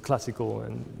evaluation that is a classical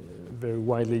and very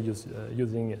widely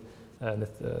using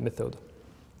method.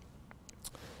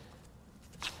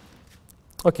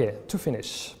 Okay, to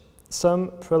finish,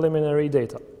 some preliminary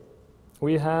data.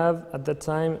 We have, at that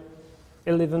time,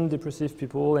 11 depressive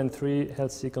people and 3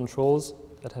 healthy controls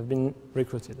that have been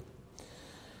recruited.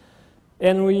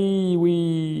 And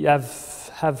we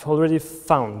have already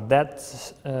found that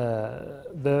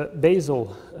the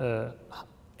basal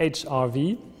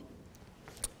HRV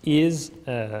is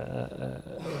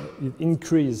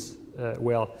increased,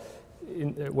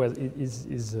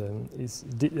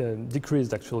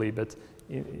 decreased actually, but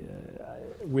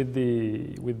with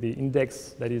the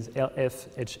index that is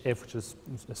LFHF, which is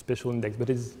a special index, but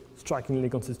is strikingly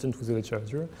consistent with the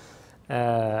literature,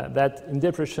 that in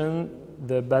depression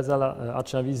the basal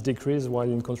HRV is decreased while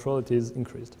in control it is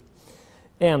increased.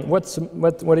 And what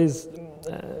is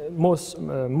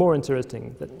more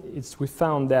interesting is we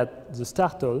found that the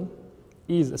startle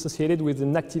is associated with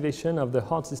an activation of the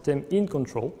heart system in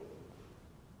control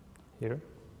here,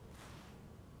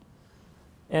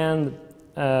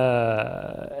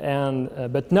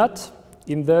 but not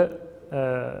in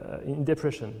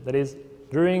depression. That is,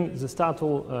 during the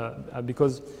startle,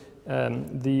 because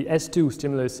the S2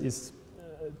 stimulus is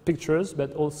pictures,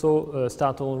 but also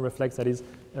startle reflex, that is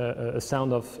a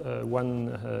sound of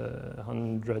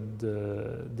 100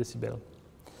 decibel.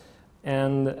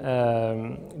 And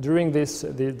during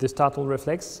the startle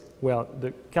reflex, well,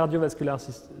 the cardiac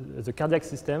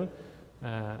system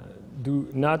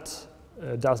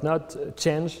does not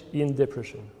change in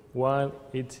depression, while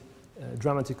it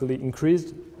dramatically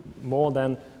increased more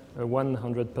than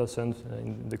 100%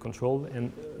 in the control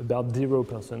and about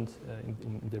 0%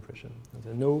 in depression.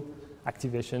 There's no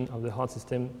activation of the heart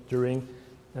system during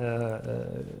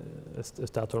a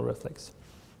startle reflex,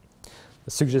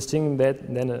 suggesting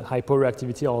that then a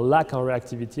hyporeactivity or lack of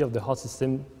reactivity of the heart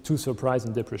system to surprise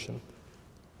in depression,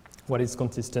 what is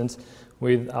consistent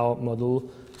with our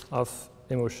model of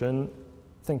emotion.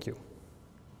 Thank you.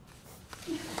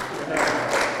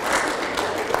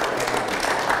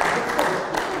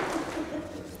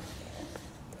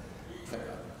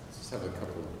 Have a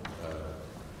couple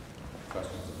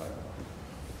questions about.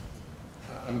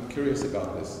 I'm curious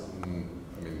about this. I mean,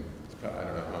 I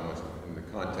don't know how much in the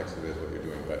context of this what you're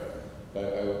doing, but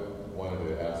I wanted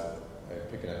to ask,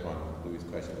 picking up on Louis'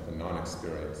 question of the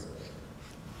non-experience.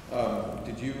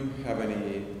 Did you have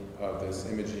any of this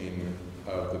imaging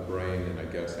of the brain, and I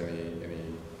guess any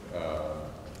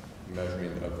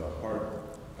measuring of the heart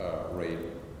rate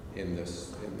in the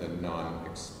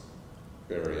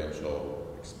non-experiential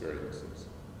experiences?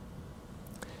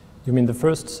 You mean the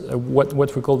first,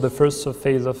 what we call the first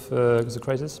phase of the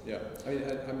crisis? Yeah, I mean,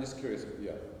 I'm just curious.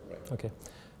 Yeah, right. Okay.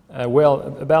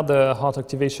 Well, about the heart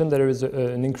activation, there is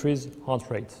an increased heart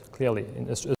rate, clearly,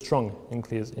 a strong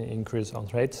increased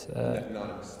heart rate. In the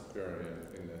non-experience.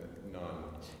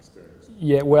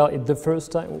 Yeah, well, the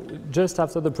first time, just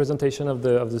after the presentation of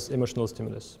this emotional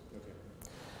stimulus. Okay.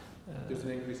 There's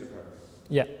an increase of heart rate?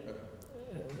 Yeah.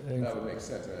 Okay. That would make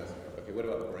sense. Okay, what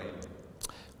about brain?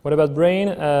 What about brain?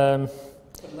 But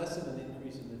less of an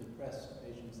increase in the depressed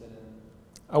patients than in...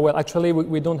 Oh, well, actually,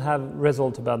 we don't have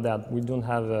result about that. We don't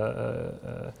have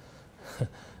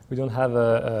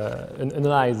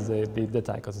analyze the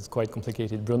data because it's quite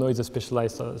complicated. Bruno is a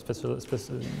specialized,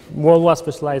 worldwide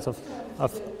specialized of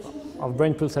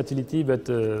brain pulsatility, but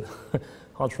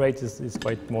heart rate is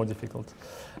quite more difficult.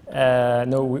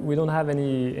 No, we don't have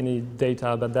any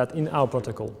data about that in our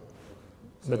protocol.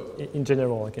 So, but in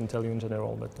general, I can tell you in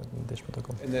general, but in this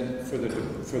protocol. And then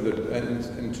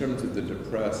in terms of the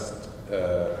depressed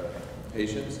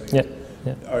patients, yeah.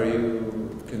 Are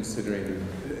you considering,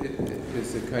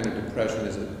 is the kind of depression,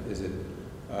 is it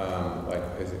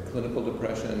clinical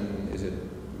depression? Is it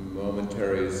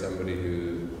momentary, somebody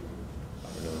who, I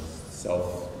don't know,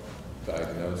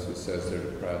 self-diagnosed who says they're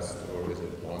depressed, or is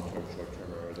it long-term,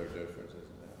 short-term, or are there differences in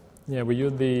that? Yeah, we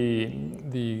use the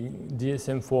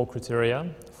DSM-4 criteria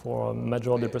for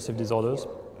major depressive disorders.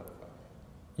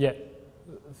 Yeah,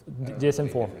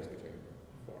 DSM-4.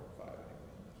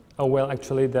 Oh, well,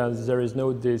 actually, there is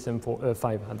no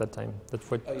DSM-5 at that time.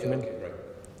 That's what you mean? Okay, right.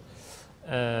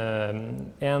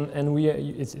 And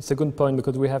it's a good point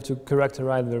because we have to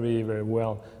characterize very, very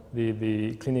well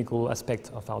the clinical aspect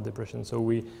of our depression. So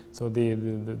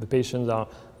the patients are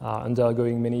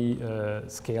undergoing many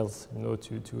scales,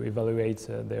 to evaluate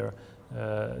their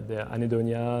the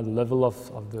anhedonia, the level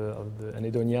of the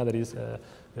anhedonia, that is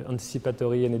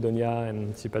anticipatory anhedonia and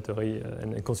anticipatory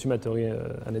and consumatory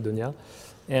anhedonia,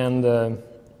 and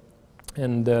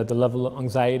the level of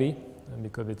anxiety,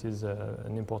 because it is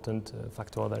an important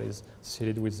factor that is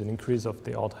associated with an increase of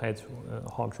the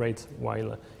heart rate,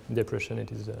 while in depression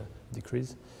it is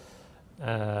decreased.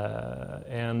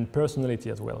 And personality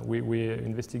as well. We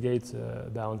investigate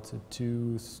about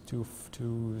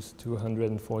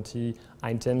 240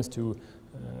 items to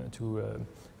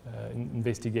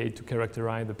investigate, to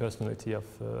characterize the personality of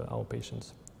our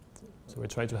patients. So we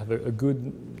try to have a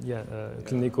good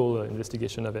clinical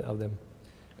investigation of them.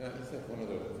 I just have one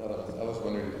other thought. I was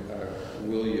wondering,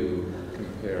 will you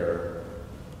compare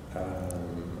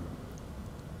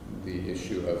the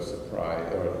issue of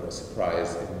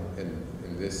surprise in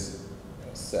this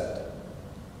set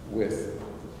with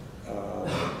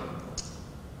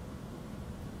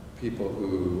people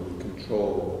who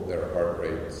control their heart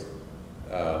rates,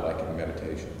 like in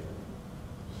meditation?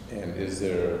 And is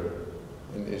there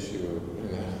an issue in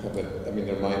that? But, I mean,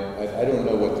 there might, I don't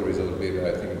know what the result would be, but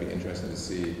I think it'd be interesting to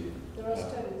see. There are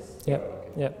studies. Yeah,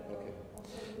 okay. yeah.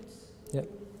 Okay.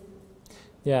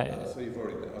 Yeah. Yeah. So you've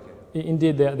already done, okay.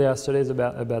 Indeed, there are studies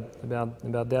about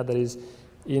that. That is,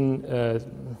 in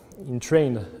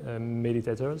trained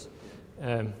meditators,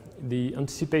 the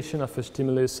anticipation of a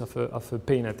stimulus of a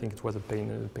pain, I think it was a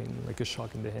pain like a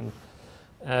shock in the hand,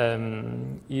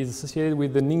 is associated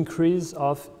with an increase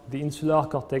of the insular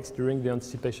cortex during the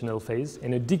anticipational phase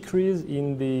and a decrease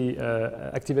in the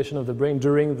activation of the brain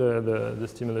during the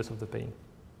stimulus of the pain.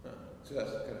 So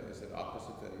that's kind of, is it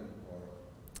opposite then,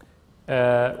 or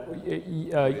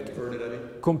inverted, I mean?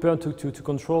 Compared to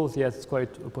controls, yes, it's quite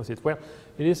opposite. Well,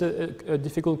 it is a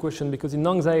difficult question because in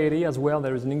anxiety as well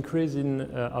there is an increase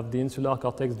of the insular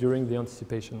cortex during the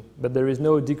anticipation, but there is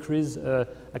no decrease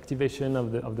activation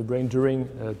of the brain during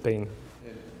pain.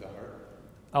 In the heart?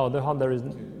 Oh, the heart, there is.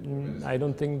 I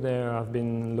don't think there have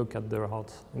been looked at the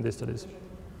heart in these studies.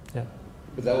 Yeah.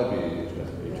 But that would be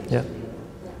interesting. Yeah.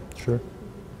 Sure.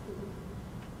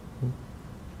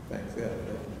 Thanks. Yeah.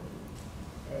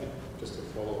 Just to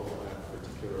follow up on that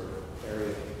particular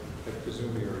area, I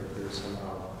presume you're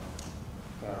somehow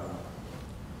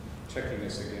checking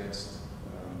this against,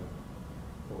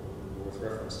 or with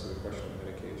reference to the question of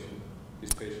medication.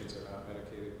 These patients are not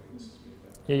medicated when this is being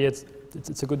done. Yeah,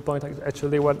 it's a good point.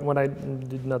 Actually, what I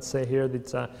did not say here,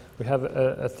 that we have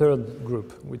a third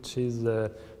group, which is a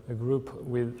group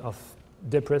of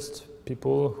depressed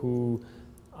people who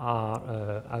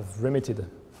have remitted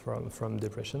from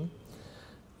depression.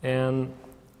 And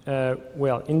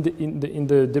well, in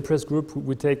the depressed group,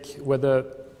 we take whether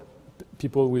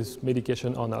people with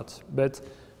medication or not. But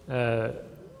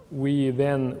we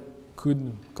then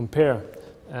could compare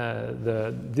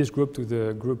this group to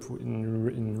the group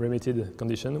in remitted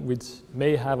condition, which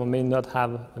may have or may not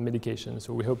have a medication.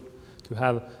 So we hope to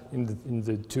have in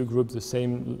the two groups the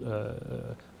same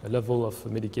level of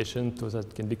medication, so that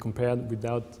it can be compared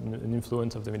without an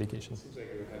influence of the medication. Seems like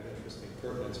it would have interesting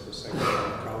pertinence for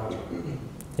psychopharmacology.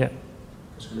 Yeah.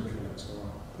 Prescription and so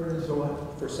on. Pertinence for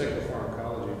what? For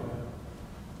psychopharmacology.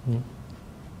 Mm.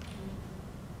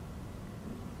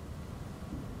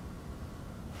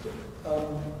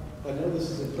 I know this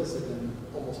is implicit in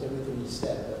almost everything you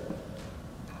said, but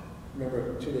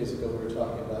remember 2 days ago we were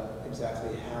talking about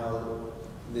exactly how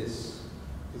these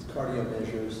cardio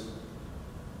measures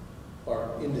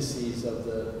are indices of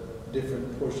the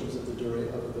different portions of the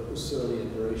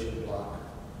Husserlian duration block.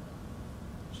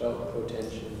 So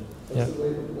protension.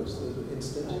 What's the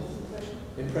instant?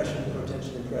 Impression,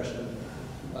 protension, impression,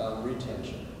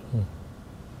 retention. Hmm.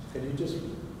 Can you just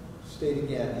state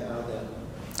again how that?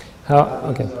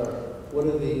 Okay. What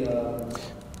are the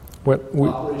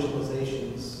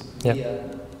operationalizations via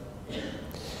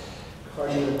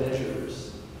cardio measures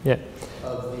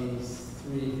of these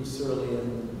three Husserlian?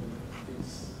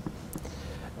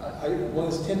 One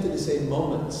is tempted to say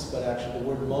moments, but actually the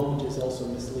word moment is also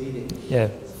misleading. Yeah,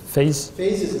 phase.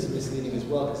 Phases is misleading as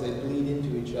well because they bleed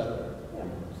into each other. Yeah,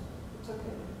 it's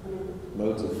okay.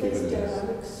 Modes of Phase givenness.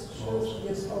 dynamics shows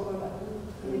yes overlapping.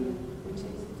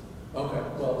 Okay,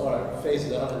 well, all right,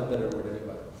 phases, I don't have a better word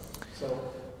anyway. So,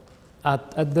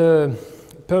 At the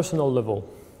personal level,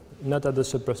 not at the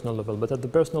subpersonal level, but at the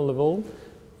personal level,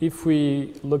 if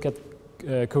we look at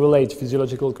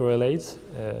physiological correlates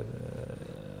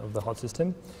of the heart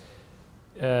system,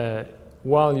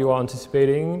 while you are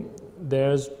anticipating,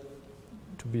 there's,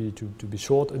 to be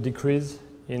short, a decrease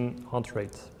in heart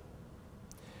rate.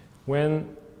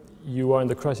 When you are in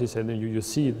the crisis and you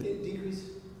see...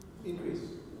 Decrease? Increase?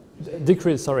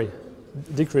 Decrease, sorry.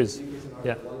 Decrease. Decrease in heart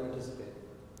Yeah. rate while you're anticipating.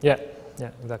 Yeah,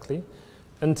 exactly.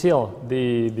 Until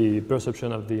the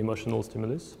perception of the emotional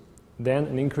stimulus, then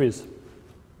an increase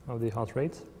of the heart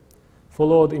rate,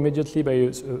 followed immediately by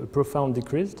a profound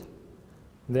decrease,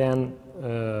 then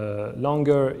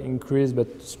longer increase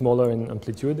but smaller in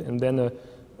amplitude, and then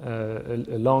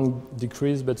a long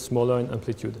decrease but smaller in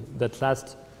amplitude that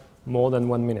lasts more than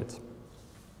 1 minute,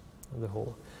 the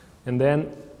whole. And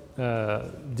then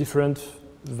different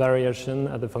variation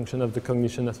as a function of the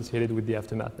cognition associated with the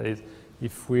aftermath. That is,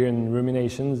 if we're in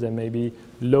ruminations, there may be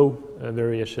low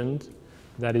variations.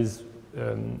 That is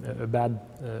a bad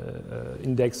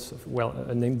index,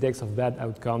 an index of bad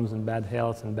outcomes and bad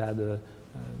health and bad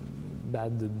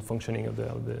functioning of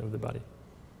the body.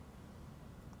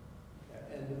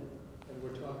 And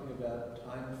we're talking about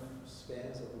time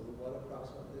spans of what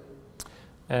approximately?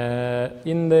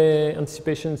 In the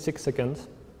anticipation, 6 seconds.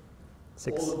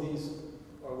 6. All of these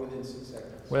are within 6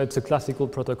 seconds? Well, it's a classical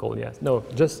protocol, yes. No,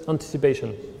 just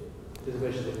anticipation.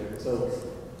 So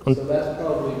that's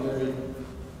probably very,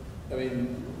 I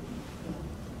mean,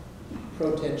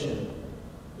 protension,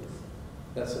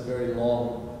 that's a very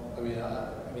long, I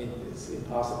mean, it's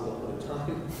impossible to put a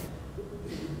time,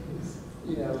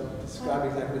 describe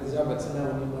exactly what these are, but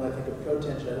somehow when I think of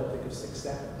protension, I don't think of 6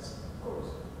 seconds. Of course.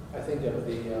 I think of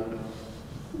the,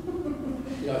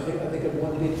 I think of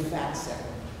one big fat second.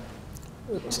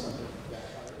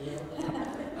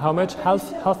 How much?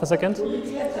 Half a second? Well, you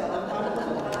can't tell.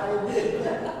 I did,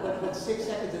 but 6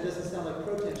 seconds, it doesn't sound like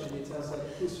protension. It sounds like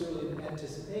Husserlian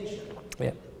anticipation.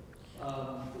 Yeah.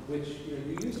 Which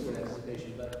you use the word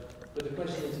anticipation, but the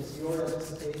question is your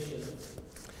anticipation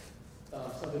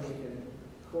something we can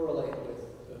correlate with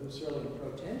Husserlian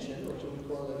protension, or should we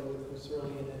correlate it with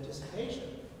Husserlian anticipation?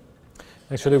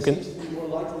 Actually, we can. It seems to be more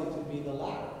likely to be the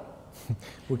latter.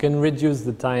 We can reduce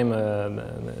the time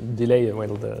delay,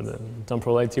 well, the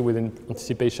temporality within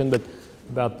anticipation, but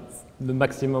about the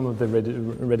maximum of the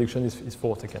reduction is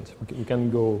 4 seconds. We can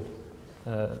go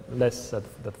less at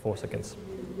 4 seconds.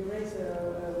 You raise a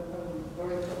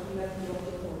very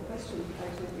mathematical question,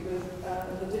 actually, because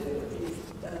the difficulty is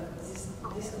this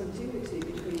discontinuity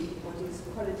between what is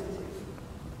qualitative,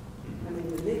 I mean,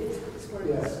 the lived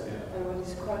experience, and what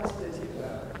is quantitative.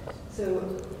 So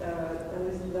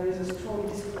there is a strong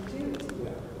discontinuity,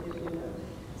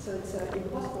 So it's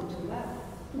impossible to map,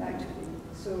 actually.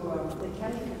 So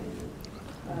mechanically,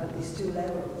 these two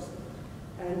levels.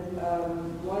 And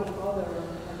one other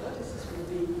hypothesis would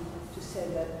be to say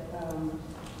that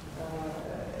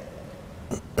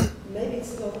maybe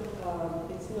it's not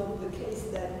the case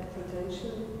that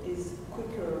protension is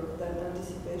quicker than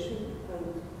anticipation and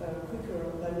quicker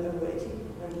than awaiting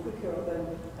and quicker than.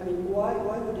 I mean, why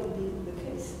would it be the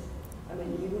case? I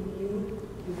mean, you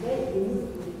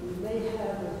may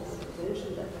have a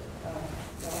protension that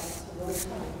lasts a long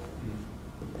time,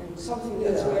 and something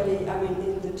that's really, I mean,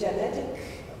 in the genetic,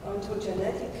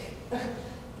 ontogenetic,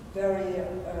 very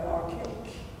archaic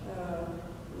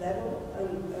level,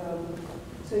 and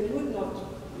so it would not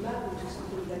map into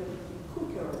something that would be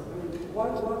quicker. I mean, why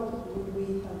would we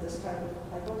have this kind of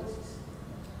hypothesis?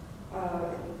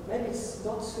 Maybe it's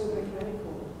not so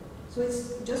mechanical. So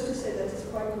it's just to say that it's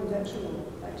quite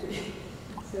conventional, actually.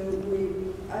 So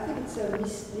I think it's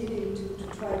misleading to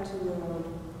try to.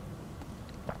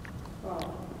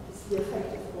 It's the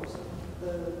effect, of course, of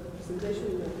the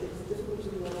presentation. It's difficult to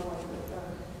do otherwise,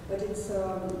 but it's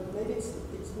maybe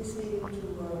it's misleading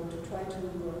to try to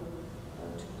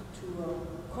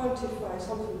quantify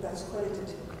something that's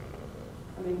qualitative.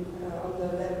 I mean, on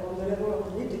the level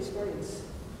of lived experience.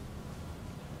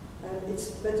 And it's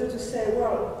better to say,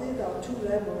 well, these are two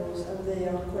levels and they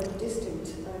are quite distinct.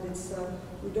 And it's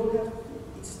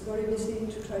it's very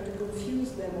misleading to try to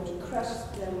confuse them or to crush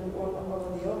them one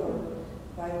over the other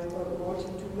by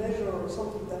wanting to measure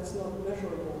something that's not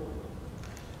measurable.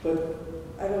 But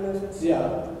I don't know if it's...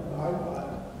 Yeah,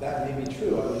 that may be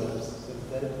true. I mean, I'm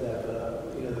sympathetic to that,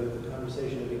 but the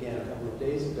conversation that began a couple of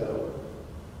days ago,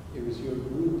 it was your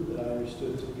group that I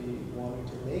understood to be wanting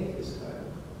to make this kind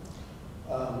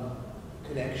of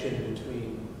connection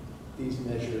between these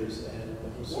measures and the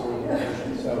Husserlian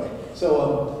measures.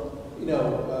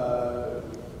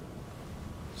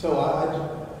 So I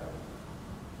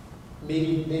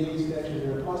maybe these connections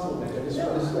are impossible. I just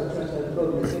trying to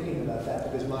probe your thinking about that,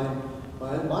 because my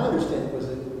understanding was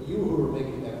that you who were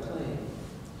making that claim.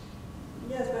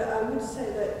 Yes, but I would say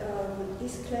that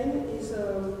this claim is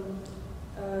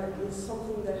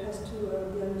something that has to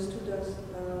be understood as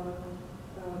a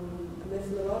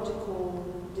methodological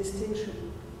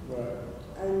distinction, Right.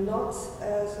 and not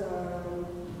as an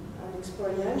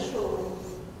experiential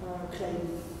claim.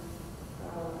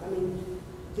 I mean,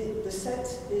 the set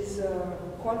is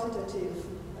quantitative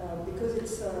because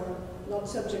it's not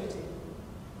subjective.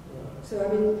 So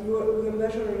I mean, we're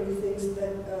measuring things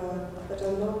that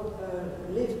are not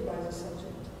lived by the subject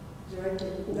directly,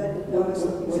 that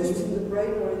exist in the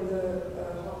brain or in the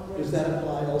heart rate. Does that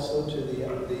apply also to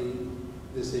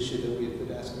this issue that we've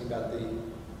been asking about,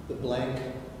 the blank,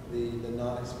 the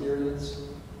non-experience?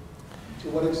 To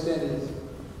what extent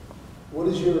what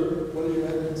is your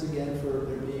evidence again for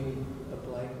there being a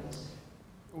blankness?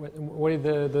 What is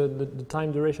the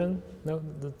time duration? No,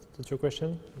 that's your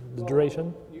question? The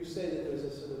duration? You say that there's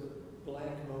a sort of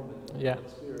blank moment of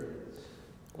experience.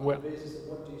 On the basis of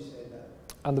what do you say that?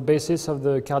 On the basis of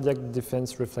the cardiac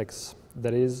defense reflex.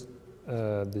 That is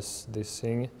this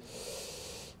thing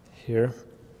here.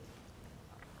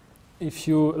 If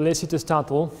you elicit a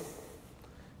startle,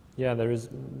 there is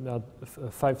about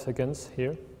 5 seconds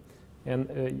here, and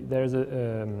there's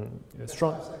a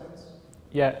strong. 5 seconds?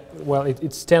 Yeah, well,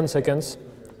 it's 10 seconds,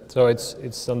 so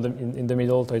it's on in the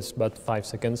middle, so it's about 5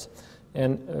 seconds,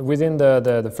 and within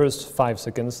the first 5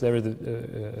 seconds there is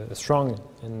a strong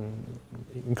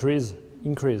increase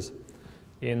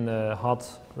in heart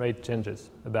rate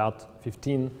changes, about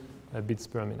 15 beats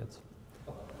per minute.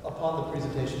 Upon the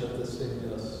presentation of the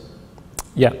stimulus.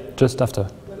 Yeah, just after.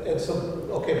 And so,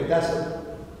 okay, but that's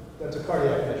a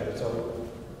cardiac measure. So,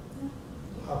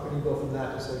 how can you go from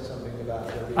that to saying something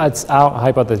about? It's our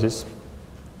hypothesis.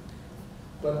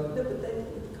 But then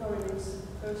it correlates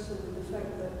also with the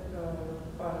fact that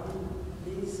in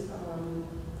these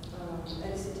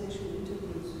elicitation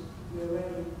interviews, we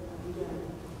already began.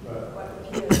 Right. What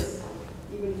appears,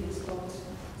 even if it's not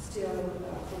still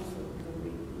confirmed, because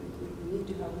we need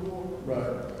to have more.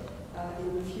 Right. In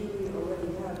the few we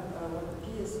already have, what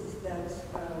appears is that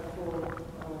for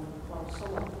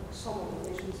some of the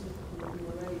patients we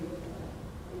already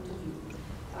interviewed,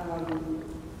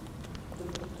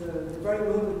 the very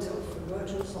moment of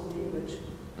emergence of the image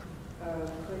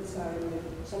coincides with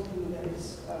something that is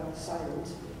silent.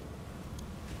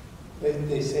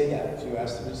 They say that. If you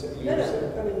ask them,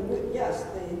 I mean, yes,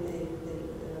 they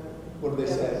what do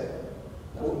they say?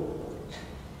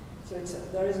 So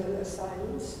there is a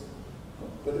silence.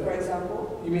 But, for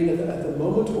example? You mean at the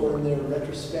moment or in their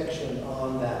retrospection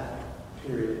on that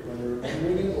period? When they're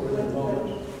remembering it or in the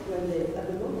moment? At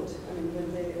the moment. I mean, when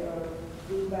they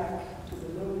go back to the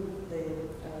moment, they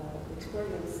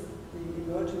experience the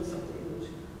emergence of the image.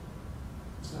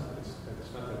 It's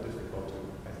not that difficult to,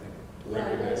 I think, to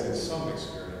recognize in some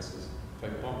experiences. If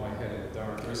I bump my head in the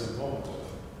dark, there's a moment of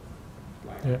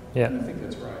blank. Yeah. I think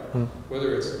that's right.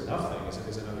 Whether it's nothing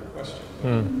is another question.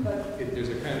 But there's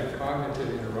a kind of cognitive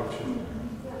interruption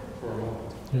for a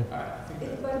moment. I think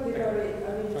it might be very, I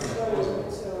mean, it's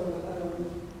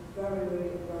very,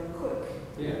 very quick.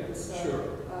 Yeah, it's, sure.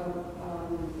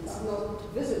 It's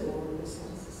not visible in a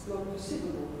sense. It's not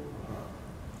perceivable.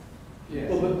 Yeah.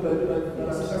 Well, but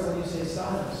I'm sorry, when you say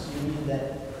silence, you mean that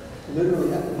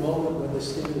literally at the moment when the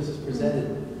stimulus is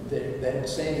presented, they don't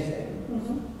say anything?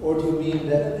 Or do you mean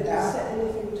that they don't say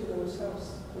anything to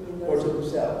themselves? I mean, or to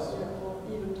themselves? Yeah, or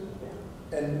even to them.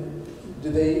 And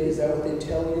is that what they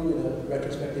tell you in a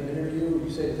retrospective interview? You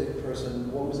say to the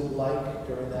person, what was it like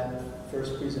during that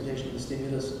first presentation of the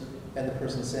stimulus? And the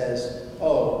person says,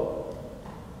 oh,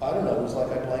 I don't know, it was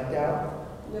like I blanked out?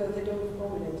 No, they don't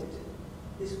formulate it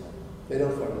this way. They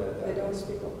don't formulate it that way. They don't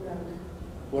speak of blank.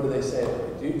 What do they say?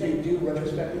 Do you do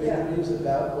retrospective interviews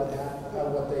about what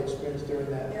happened, what they experienced during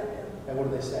that? Yeah. And what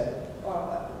do they say?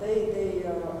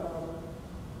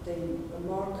 They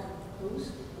mark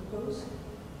pose,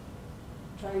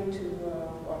 trying to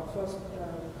first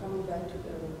coming back to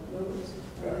the moment.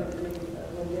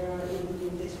 When they are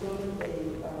in this moment,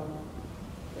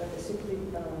 they simply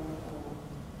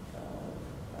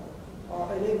are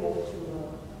unable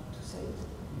to say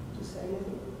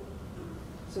anything.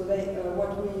 So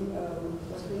what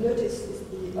we notice is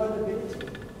the inability.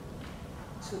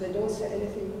 So they don't say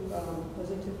anything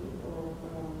positively, or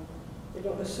they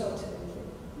don't assert anything.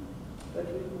 But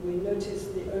we notice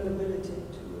the inability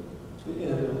to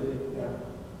inability. Yeah.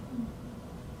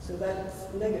 So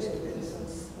that's negative in a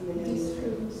sense. I mean, it's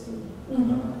true.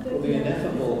 Well, the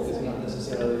ineffable is not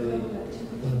necessarily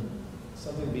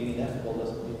something being ineffable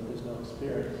doesn't mean there's no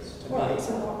experience. Well, it's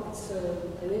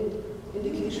an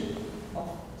indication of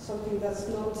something that's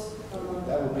not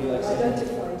that would be like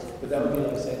identified. But that would be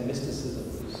like saying mysticism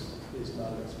is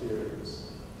not an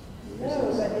experience.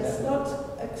 No, but it's not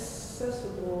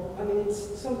accessible. I mean,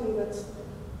 it's something that's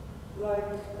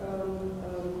like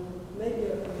maybe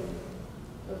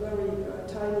a very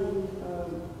tiny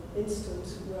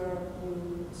instance where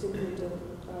you simply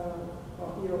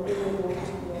you're able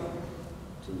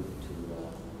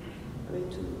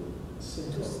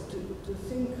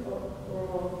think or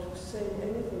to say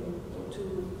anything or to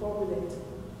formulate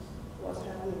what's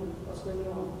happening, what's going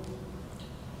on.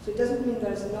 So it doesn't mean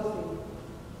there's nothing,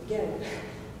 again,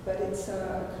 but it's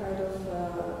a kind of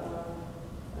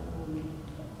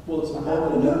well, it's a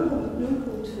moment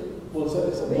well,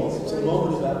 it's a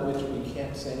moment about which we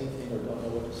can't say anything or don't know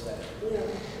what to say. Yeah,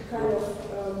 kind of.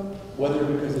 Whether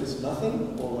because it's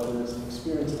nothing, or whether it's an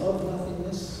experience of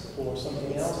nothingness, or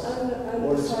something else,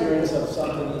 or an experience of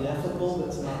something ineffable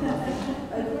that's not nothing.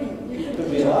 I agree. You could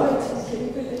be a lot.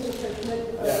 You could interpret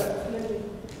many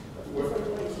different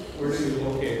ways. Where do you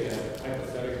locate that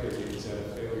hypothetically? Is that a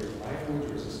failure of language,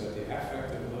 or is this at the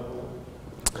affective level?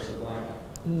 Or is it blank?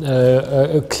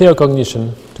 A clear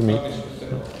cognition to me.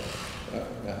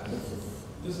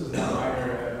 This is not my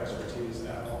area of expertise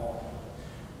at all.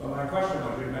 But my question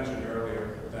was, you mentioned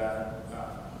earlier that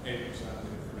 80% of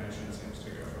the information seems to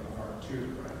go from the heart to the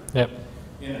brain. Yep.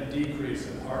 In a decrease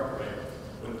in heart rate,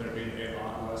 would there be a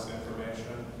lot less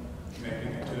information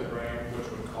making it to the brain, which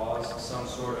would cause some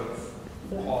sort of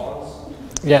pause?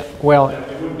 Yeah, well...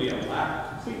 It wouldn't be a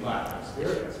complete lack of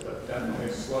experience, but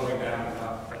definitely slowing down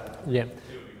enough that... Yeah.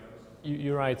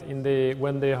 You're right.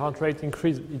 When the heart rate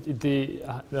increases, the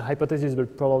hypothesis is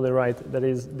probably right. That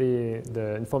is, the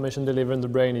information delivered in the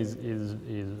brain is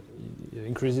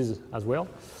increases as well,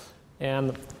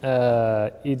 and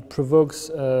it provokes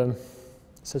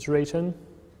saturation.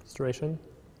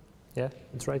 Yeah,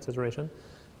 it's right. Saturation.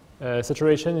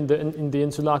 Saturation in the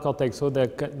insular cortex. So the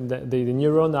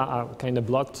neurons are kind of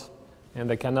blocked, and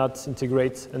they cannot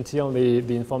integrate until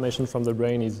the information from the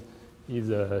brain is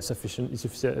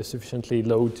sufficiently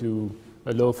low to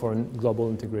allow for global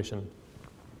integration.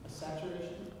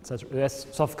 Saturation? Yes,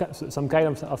 some kind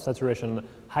of saturation,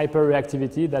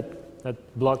 hyperreactivity that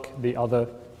block the other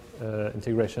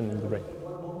integration in the brain.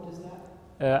 What moment is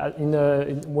that?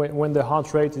 When the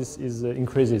heart rate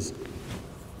increases.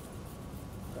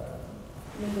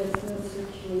 There's no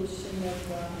circulation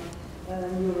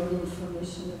of neural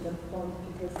information at that point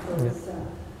because there's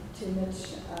too much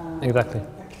exactly.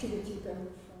 activity coming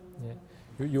from.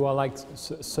 Yeah. You are like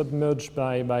submerged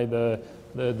by the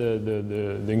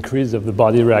increase of the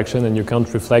body reaction, and you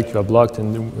can't reflect. You are blocked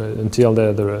until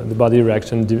the body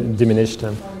reaction diminished.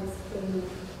 And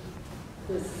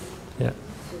this yeah.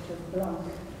 sort of blank,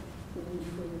 even if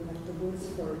we have the words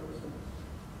for it.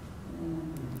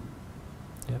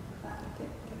 Yeah. Okay.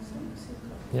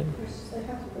 Yeah. I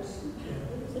have a question.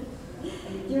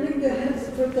 During the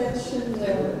hypertension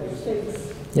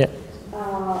phase, yeah.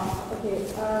 Okay,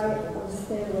 I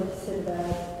understand what you said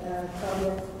about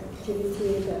cardiac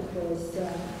activity that was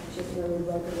just very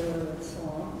regular and so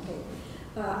on. Okay.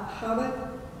 How about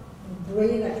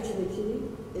brain activity?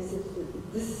 This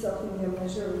is something you're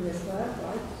measuring as well,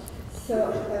 right? So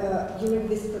during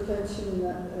this hypertension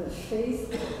phase,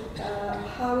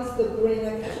 how is the brain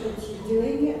activity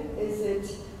doing? Is it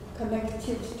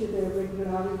connected to the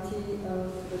regularity of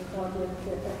the cardiac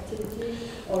activity,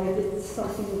 or is it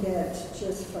something that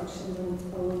just functions on its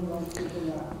own while people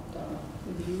are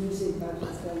using that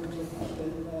it's going to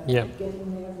happen, getting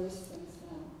nervous and so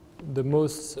on? The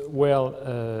most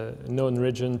known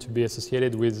region to be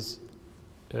associated with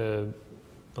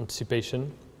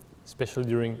anticipation, especially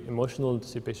during emotional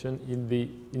anticipation, in the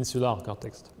insular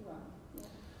cortex.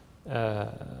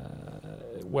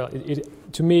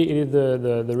 To me, it is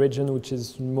the region which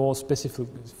is more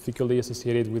specifically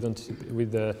associated with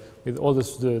all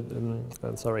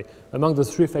among the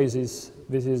three phases.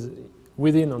 This is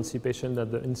within anticipation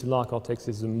that the insular cortex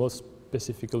is the most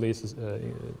specifically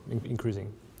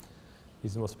increasing.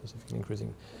 Is the most specifically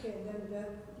increasing. Okay, then that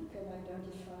you can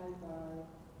identify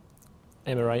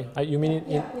by MRI. You mean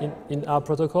in our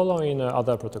protocol or in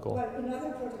other protocol? Well, in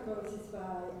other protocols it's by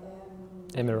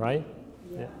MRI.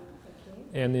 Yeah. Yeah.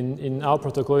 Okay. And in our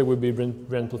protocol, it would be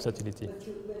brain pulsatility. But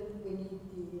we need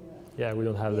the. Yeah, we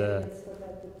don't have the. For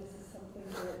that, but this is something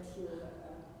that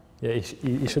you.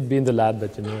 Yeah, he should be in the lab,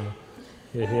 but you know,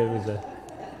 here with the.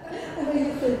 I know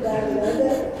you said that,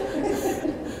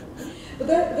 but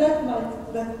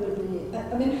that will be. I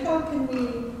mean, how can we?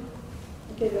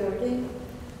 Okay, there again.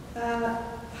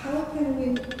 How can we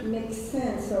make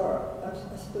sense, or I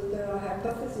suppose there are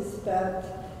hypotheses about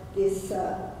this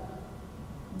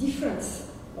difference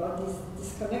or this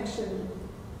disconnection,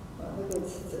 maybe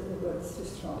the word is too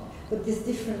strong, but this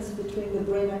difference between the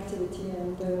brain activity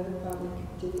and the cardiac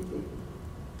activity.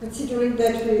 Considering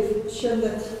that we've shown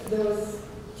that those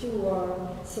two are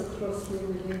so closely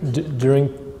related. During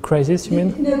crisis, you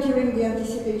mean? No, during the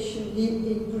anticipation, the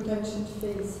hypertension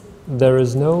phase. There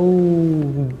is no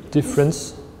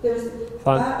difference.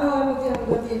 Fine. I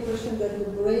was the impression that the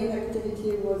brain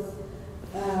activity was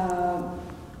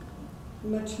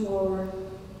much more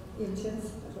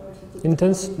intense.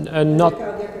 Intense? Not.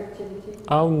 Cardiac activity.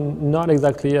 Oh, not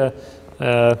exactly.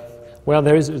 Well,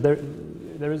 there is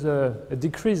a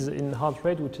decrease in heart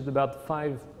rate, which is about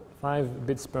 5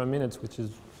 beats per minute, which is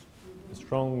a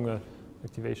strong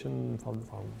activation from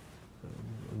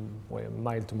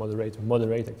mild to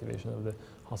moderate activation of the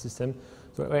heart system.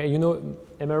 So you know,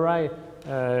 MRI,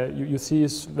 you see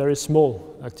is very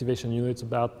small activation. You know, it's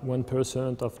about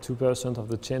 1% of 2% of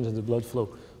the change in the blood flow.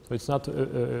 So it's not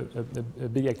a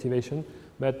big activation,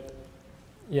 but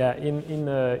yeah, in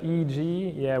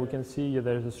EEG, yeah, we can see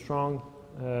there's a strong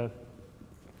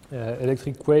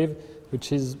electric wave,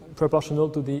 which is proportional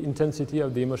to the intensity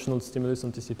of the emotional stimulus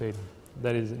anticipated.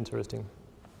 That is interesting.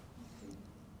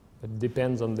 It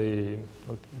depends on the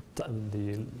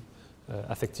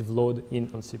affective load in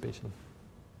anticipation.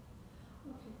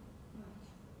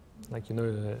 Like, you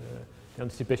know, the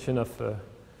anticipation of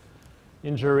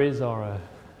injuries or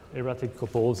erratic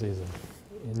couples is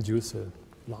induce a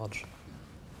large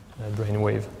brain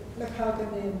wave. Like how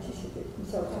can they anticipate?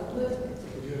 Yes,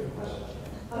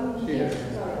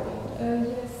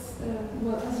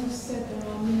 well, as you said, there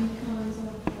are many kinds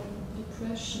of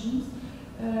depressions,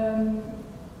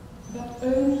 but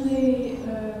only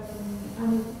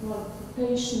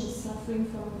patients suffering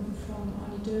from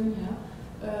anhedonia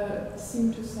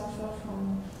seem to suffer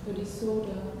from the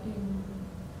disorder in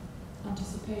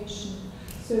anticipation.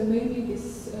 So maybe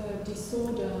this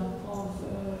disorder of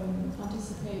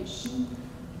anticipation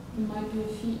might be a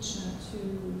feature to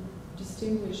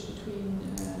distinguish between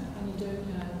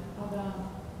anhedonia and other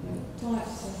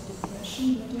types of depression.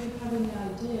 But do you have any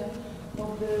idea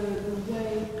of the way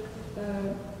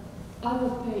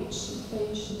other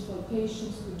patients or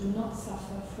patients who do not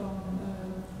suffer from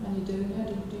anhedonia,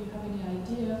 do you have any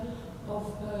idea of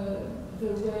the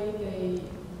way they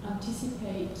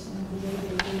anticipate and the way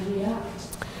they react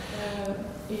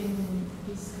in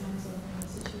these kinds of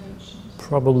situations?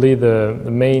 Probably the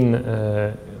main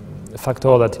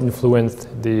factor that influenced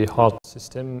the heart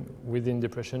system within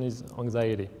depression is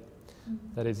anxiety.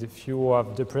 That is, if you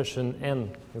have depression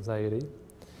and anxiety,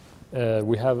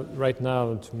 we have right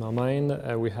now, to my mind,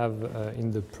 we have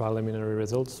in the preliminary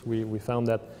results, we found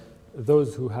that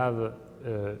those who have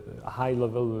a high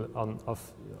level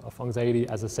of anxiety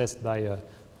as assessed by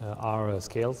our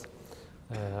scales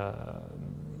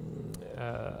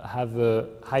have a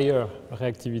higher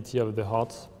reactivity of the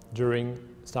heart during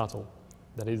startle.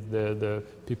 That is, the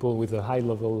people with a high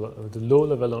level, the low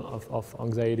level of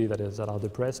anxiety that are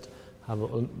depressed have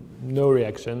no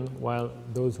reaction, while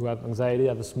those who have anxiety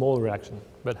have a small reaction,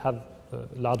 but have a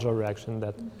larger reaction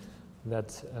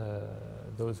that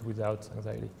those without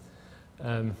anxiety.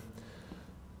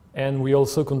 And we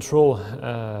also control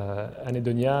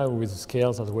anhedonia with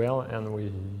scales as well, and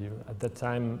we, at that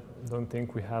time, don't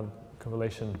think we have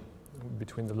correlation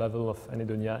between the level of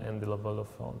anhedonia and the level of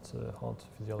heart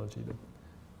physiology. But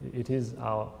it is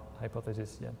our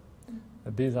hypothesis, yeah.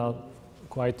 These are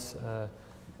quite,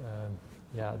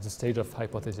 the stage of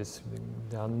hypothesis.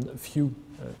 There are few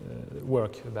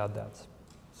work about that.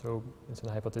 So it's a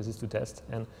hypothesis to test,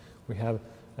 and we have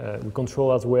we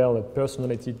control as well a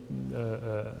personality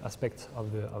aspect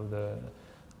of the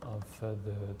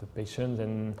patient,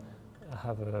 and I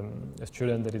have a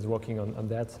student that is working on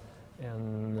that,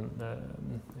 and I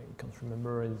can't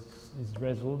remember his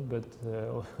result, but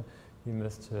he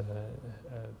must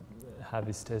have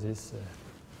his thesis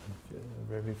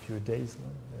very few days,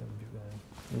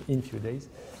 in few days.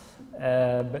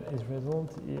 But his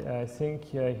result, I think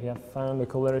he has found a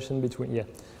correlation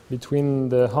between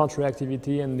the heart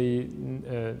reactivity and the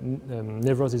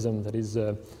neuroticism, that is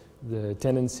the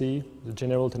tendency, the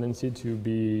general tendency to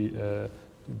be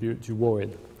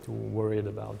worried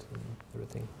about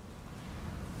everything.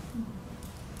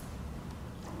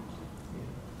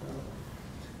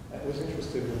 I was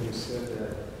interested when you said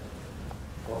that,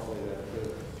 roughly, that the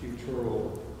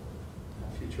futural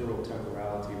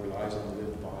temporality relies on the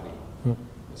lived body, in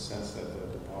the sense that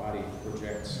the body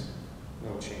projects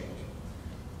no change.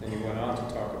 Then you went on to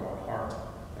talk about heart,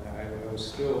 and I was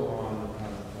still on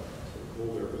the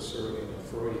older, but certainly the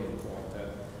Freudian point that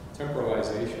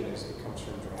temporalization comes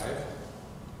from drive.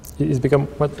 It's become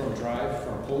what? From drive,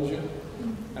 from pulsion.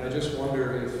 And I just wonder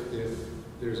if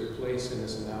there's a place in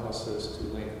this analysis to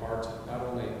link heart not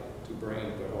only to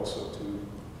brain, but also to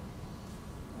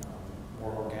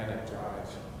more organic drive.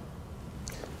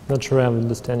 Not sure I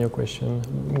understand your question.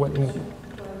 What?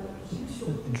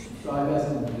 Drive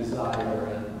as in desire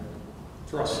and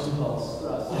trust. impulse,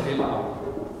 trust.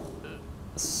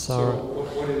 So So,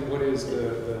 what is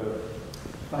the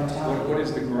Vitality. what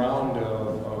is the ground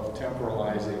of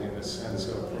temporalizing in the sense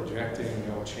of projecting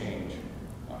no change?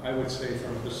 I would say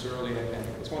from Husserl, and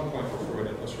it's one point for Freud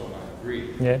and Husserl and I agree.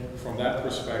 yeah, From that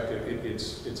perspective,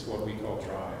 it's what we call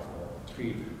drive or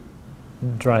trieb.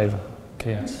 drive.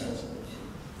 Okay. In that sense.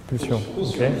 Pulsion.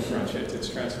 Husserl Okay. differentiates, it's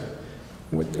transferred.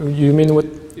 What, you mean what?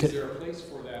 Is there a place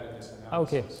for that in this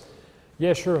analysis? Okay.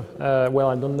 Yeah, sure. Well,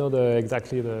 I don't know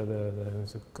exactly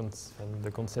the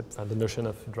concept, the notion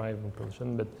of drive and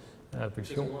pulsion, but Because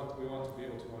pulsion. we want to be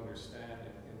able to understand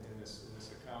in this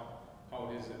account how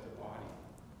it is that the body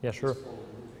Yeah, sure. is forward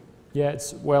moving. Yeah,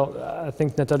 it's well. I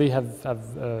think Natalie have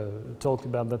talked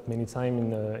about that many times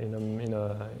in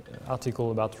a article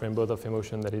about rainbow of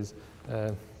emotion. That is,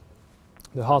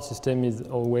 the heart system is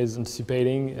always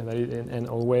anticipating and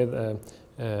always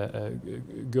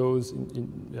goes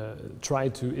try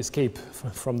to escape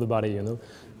from the body. You know,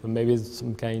 but maybe it's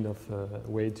some kind of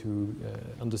way to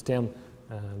understand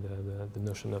the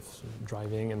notion of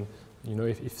driving. And you know,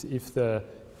 if the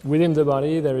within the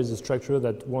body, there is a structure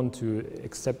that want to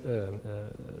accept,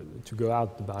 to go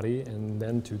out the body, and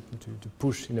then to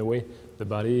push in a way the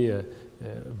body,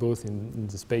 both in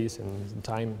the space and in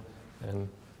time, and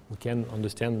we can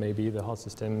understand maybe the heart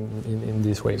system in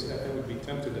this way. I would be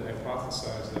tempted to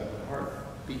hypothesize that the heart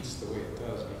beats the way it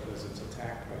does because it's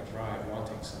attacked by drive,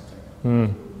 wanting something.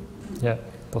 Yeah,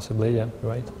 possibly. Yeah,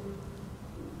 right.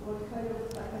 What kind of,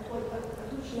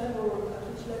 at which level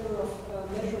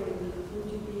of measuring would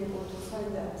you be able to find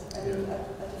that? I mean, at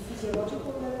a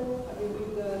physiological level, I mean,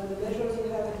 with the measures you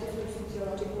have at different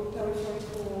physiological,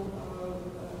 peripheral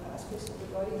aspects of the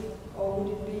body, or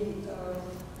would it be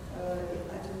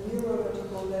at a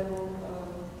neurological level,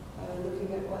 looking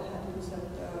at what happens on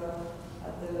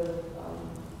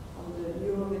the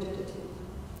neurovegetative?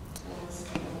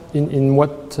 In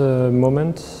what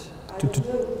moment? I don't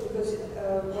know, because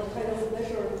what kind of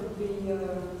measure could be, I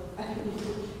mean,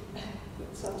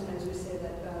 sometimes we say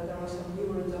that there are some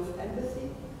neurons of empathy.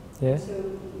 Yeah. So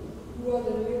who are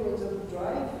the neurons of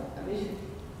drive? I mean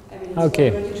it's Okay.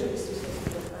 not ridiculous to say,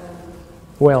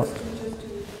 but Well. just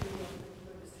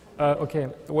to Okay.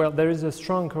 Well, there is a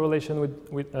strong correlation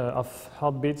of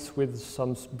heartbeats with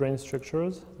some brain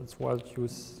structures. That's what you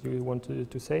want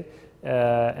to say,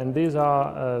 and these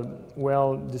are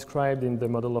well described in the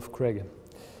model of Craig.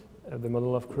 The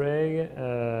model of Craig,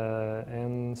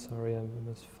 and sorry, I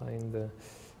must find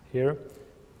here,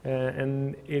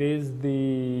 and it is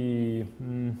the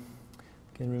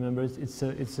I can remember. It's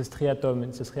a striatum.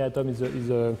 It's a striatum.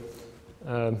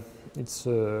 It's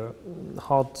a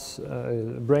heart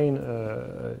brain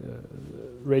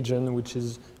region which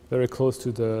is very close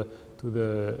to the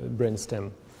brain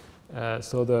stem.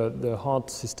 So the heart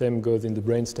system goes in the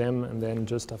brain stem, and then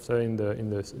just after in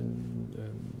the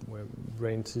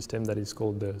brain system that is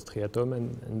called the striatum,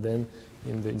 and then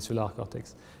in the insular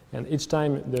cortex. And each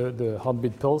time the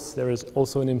heartbeat pulse, there is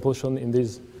also an impulsion in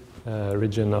this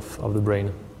region of the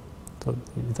brain. So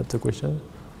is that the question?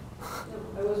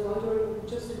 I was wondering,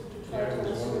 just to try to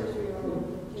answer to your...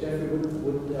 Jeffrey,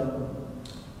 would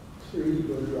trieb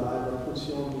or drive or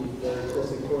pulsion be very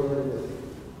closely correlated with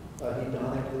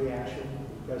hedonic reaction,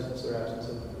 presence or absence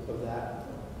of that?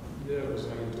 Yeah, it was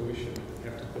my intuition. You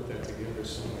have to put that together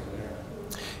somewhere there.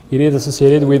 It is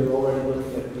associated with. We're already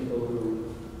looking at people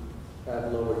who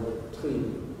have lowered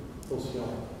trieb, pulsion,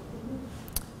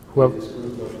 Well, this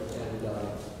group of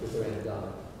anhedonic, with their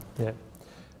anhedonic. yeah.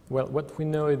 Well, what we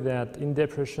know is that in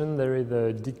depression there is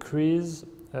a decreased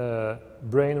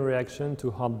brain reaction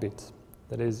to heartbeat.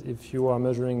 That is, if you are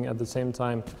measuring at the same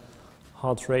time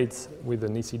heart rate with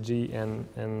an ECG and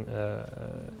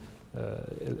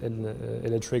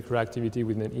electric reactivity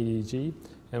with an EEG,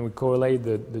 and we correlate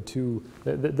the two,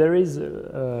 there is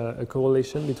a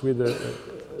correlation between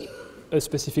a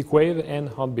specific wave and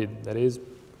heartbeat. That is,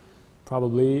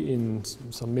 probably in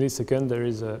some milliseconds there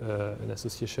is an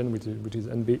association which is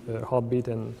heartbeat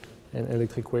and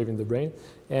electric wave in the brain.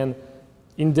 And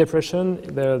in depression,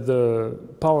 the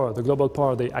power, the global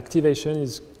power, the activation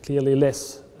is clearly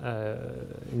less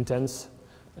intense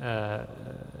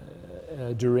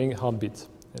during heartbeat.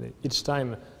 And each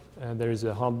time there is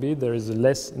a heartbeat, there is a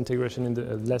less integration in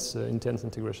the less intense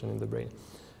integration in the brain,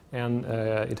 and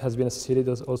it has been associated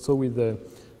also with the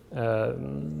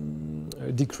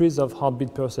decrease of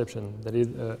heartbeat perception. That is,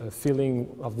 a feeling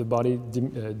of the body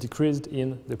decreased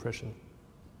in depression.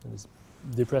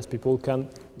 Depressed people can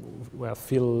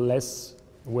feel less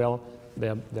well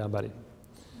their body.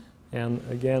 And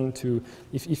again,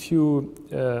 if you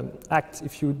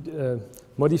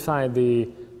modify the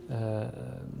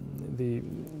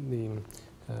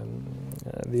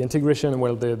the integration,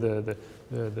 well, the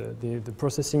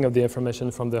processing of the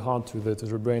information from the heart to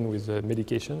the brain with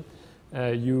medication,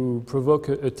 you provoke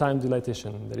a time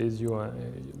dilatation. That is, you are,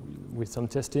 with some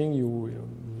testing,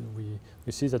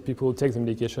 we see that people who take the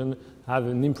medication have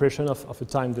an impression of a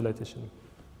time dilatation.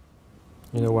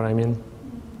 You know what I mean?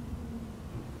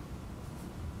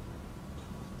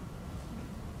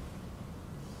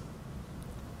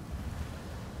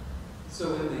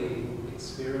 So in the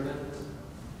experiment,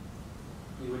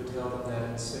 you would tell them that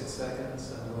in 6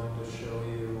 seconds, I'm going to show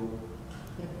you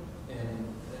an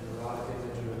erotic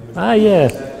image of a new. Ah, yeah.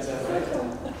 Is that right?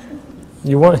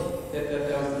 You want? That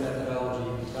was the methodology.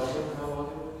 You tell them how long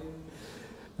it would be?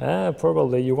 Ah,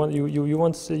 probably. You want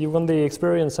the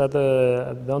experience at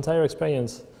the entire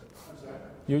experience. I'm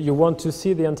sorry? You want to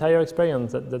see the entire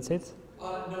experience. That's it. No.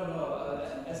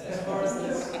 As far as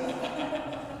this,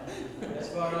 as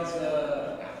far as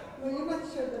Well, you might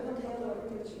show them other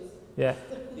pictures. Yeah.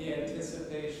 the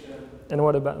anticipation. And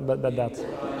what about that?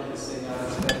 Trying to say not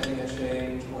expecting a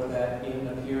change, or that in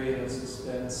a period of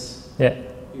suspense, Yeah.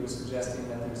 he was suggesting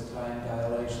that there's time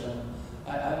dilation.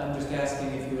 I'm just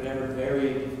asking if you would ever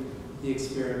vary the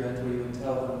experiment where you would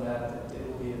tell them that it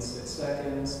will be in 6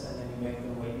 seconds, and then you make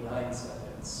them wait 9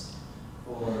 seconds,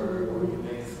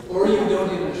 or you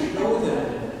don't even show them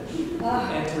an image,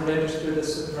 and to register the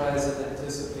surprise of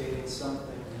anticipating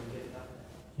something. You get nothing.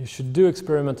 You should do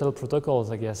experimental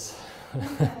protocols, I guess.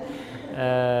 If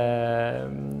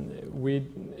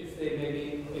they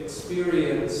maybe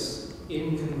experience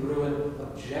incongruent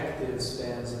objective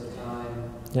spans of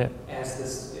time Yeah. as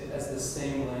the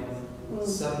same length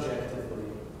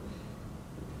subjectively,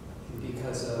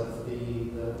 because of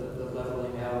the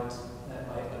leveling out that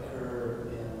might occur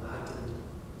in heightened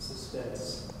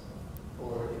suspense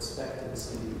or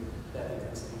expectancy that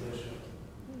becomes conditioned.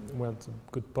 Well, it's a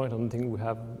good point. I don't think we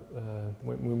have.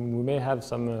 We may have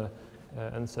some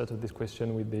answer to this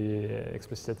question with the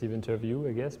explicative interview,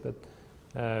 I guess, but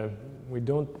we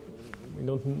don't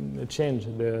change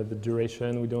the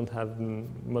duration. We don't have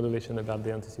modulation about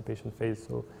the anticipation phase,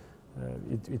 so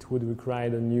it would require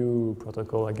a new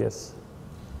protocol, I guess.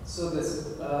 So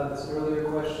this earlier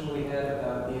question we had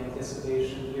about the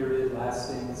anticipation period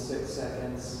lasting 6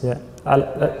 seconds. Yeah.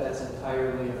 That's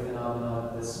entirely a phenomenon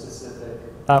of this specific.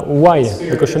 Why?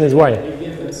 The question is why. You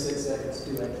give them 6 seconds to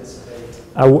anticipate.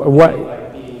 Why?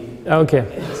 Might be Okay.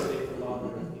 anticipate for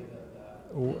longer and give them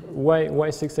that. Why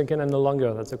 6 seconds and no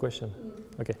longer? That's the question.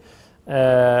 Okay.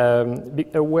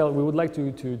 Well, we would like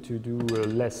to do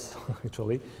less,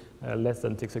 actually, less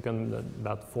than 6 seconds,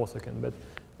 about 4 seconds. But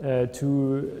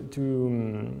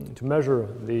to measure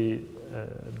the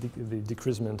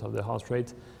decreasement of the heart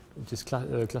rate, it is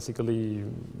classically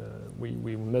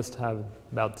we must have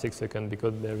about 6 seconds,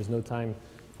 because there is no time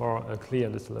for a clear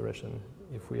deceleration.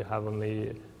 If we have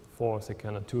only 4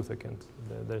 seconds or 2 seconds,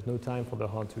 there's no time for the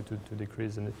heart to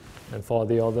decrease, and for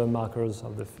the other markers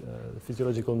of the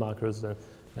physiological markers,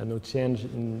 no change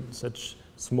in such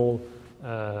small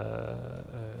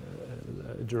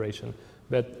duration.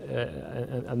 But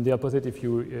and the opposite, if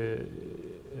you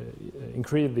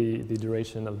increase the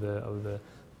duration of the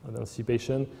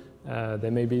anticipation,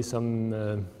 there may be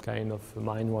some kind of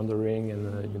mind wandering and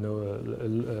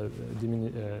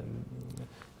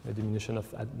a diminution of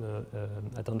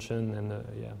attention, and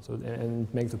so and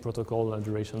it makes the protocol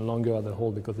duration longer as a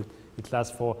whole, because it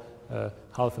lasts for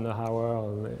half an hour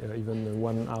or even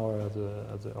 1 hour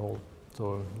as a whole.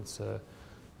 So it's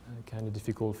kind of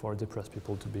difficult for depressed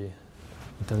people to be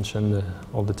attention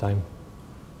all the time.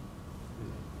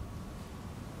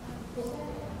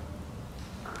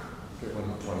 Okay, one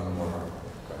more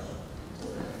question.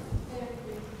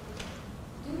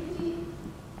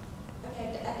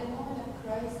 At the moment of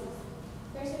crisis,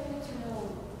 first I want to know,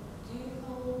 do you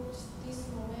hold this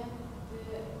moment,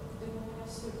 the moment of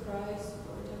surprise,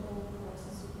 or the whole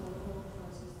process, or the whole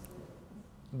process?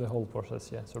 The whole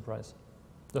process, yeah, surprise.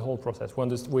 The whole process.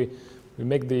 We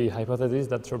make the hypothesis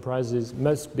that surprises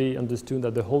must be understood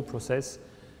at the whole process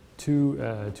to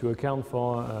account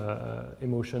for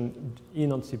emotion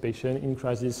in anticipation, in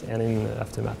crisis, and in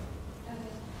aftermath. Okay,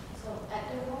 so at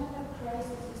the moment of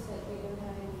crisis, you said we don't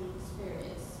have any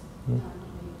experience.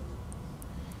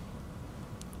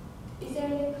 Is there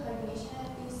any cognition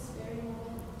at this very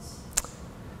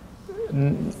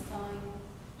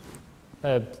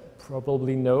moment?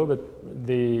 Probably no, but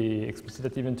the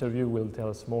explicative interview will tell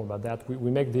us more about that.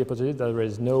 We make the hypothesis that there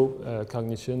is no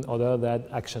cognition other than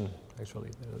action, actually.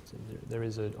 There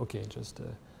is just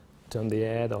turn the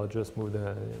head, or just move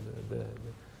the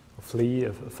flee,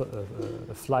 a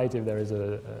flight if there is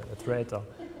a threat.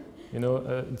 You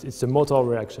know, it's a motor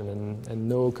reaction and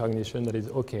no cognition that is,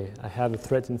 okay, I have a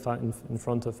threat in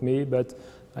front of me, but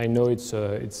I know it's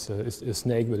a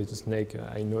snake, but it's a snake.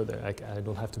 I know that I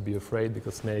don't have to be afraid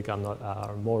because snakes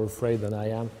are more afraid than I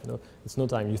am. You know, it's no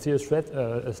time. You see a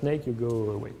snake, you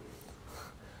go away.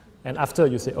 And after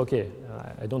you say, okay,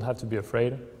 I don't have to be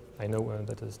afraid. I know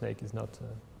that a snake is not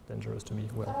dangerous to me.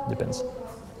 Well, depends. Do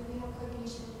we have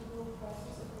cognition, the whole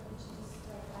process of cognition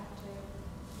start after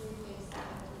 3 phases of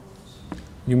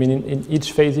emotion? You mean in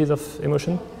each phases of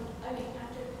emotion? I mean,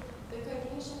 after the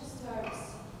cognition starts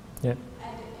Yeah. at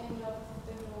the end of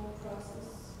the whole process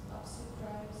of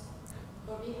surprise,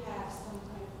 or we have some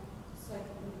kind of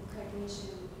cognition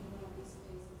in one of these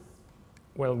phases?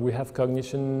 Well, we have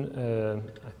cognition,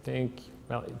 I think,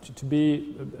 well, to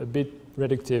be a bit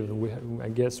reductive, I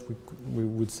guess we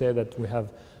would say that we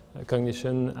have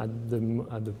cognition at the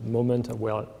moment,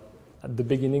 well, at the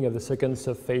beginning of the second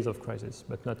subphase of crisis,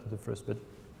 but not the first, but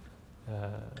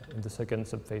in the second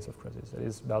subphase of crisis. That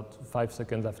is about 5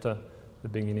 seconds after the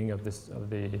beginning of the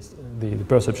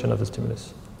perception of the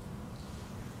stimulus.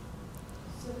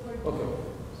 So for Okay.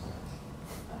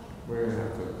 We're going to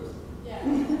have to. yeah.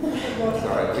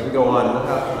 Sorry, we can go on. We'll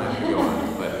have time to go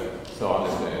on, but so I'll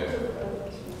just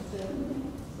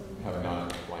have a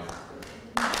non-blank.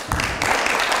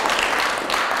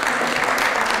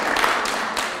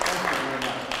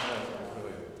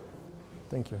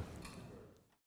 Thank you.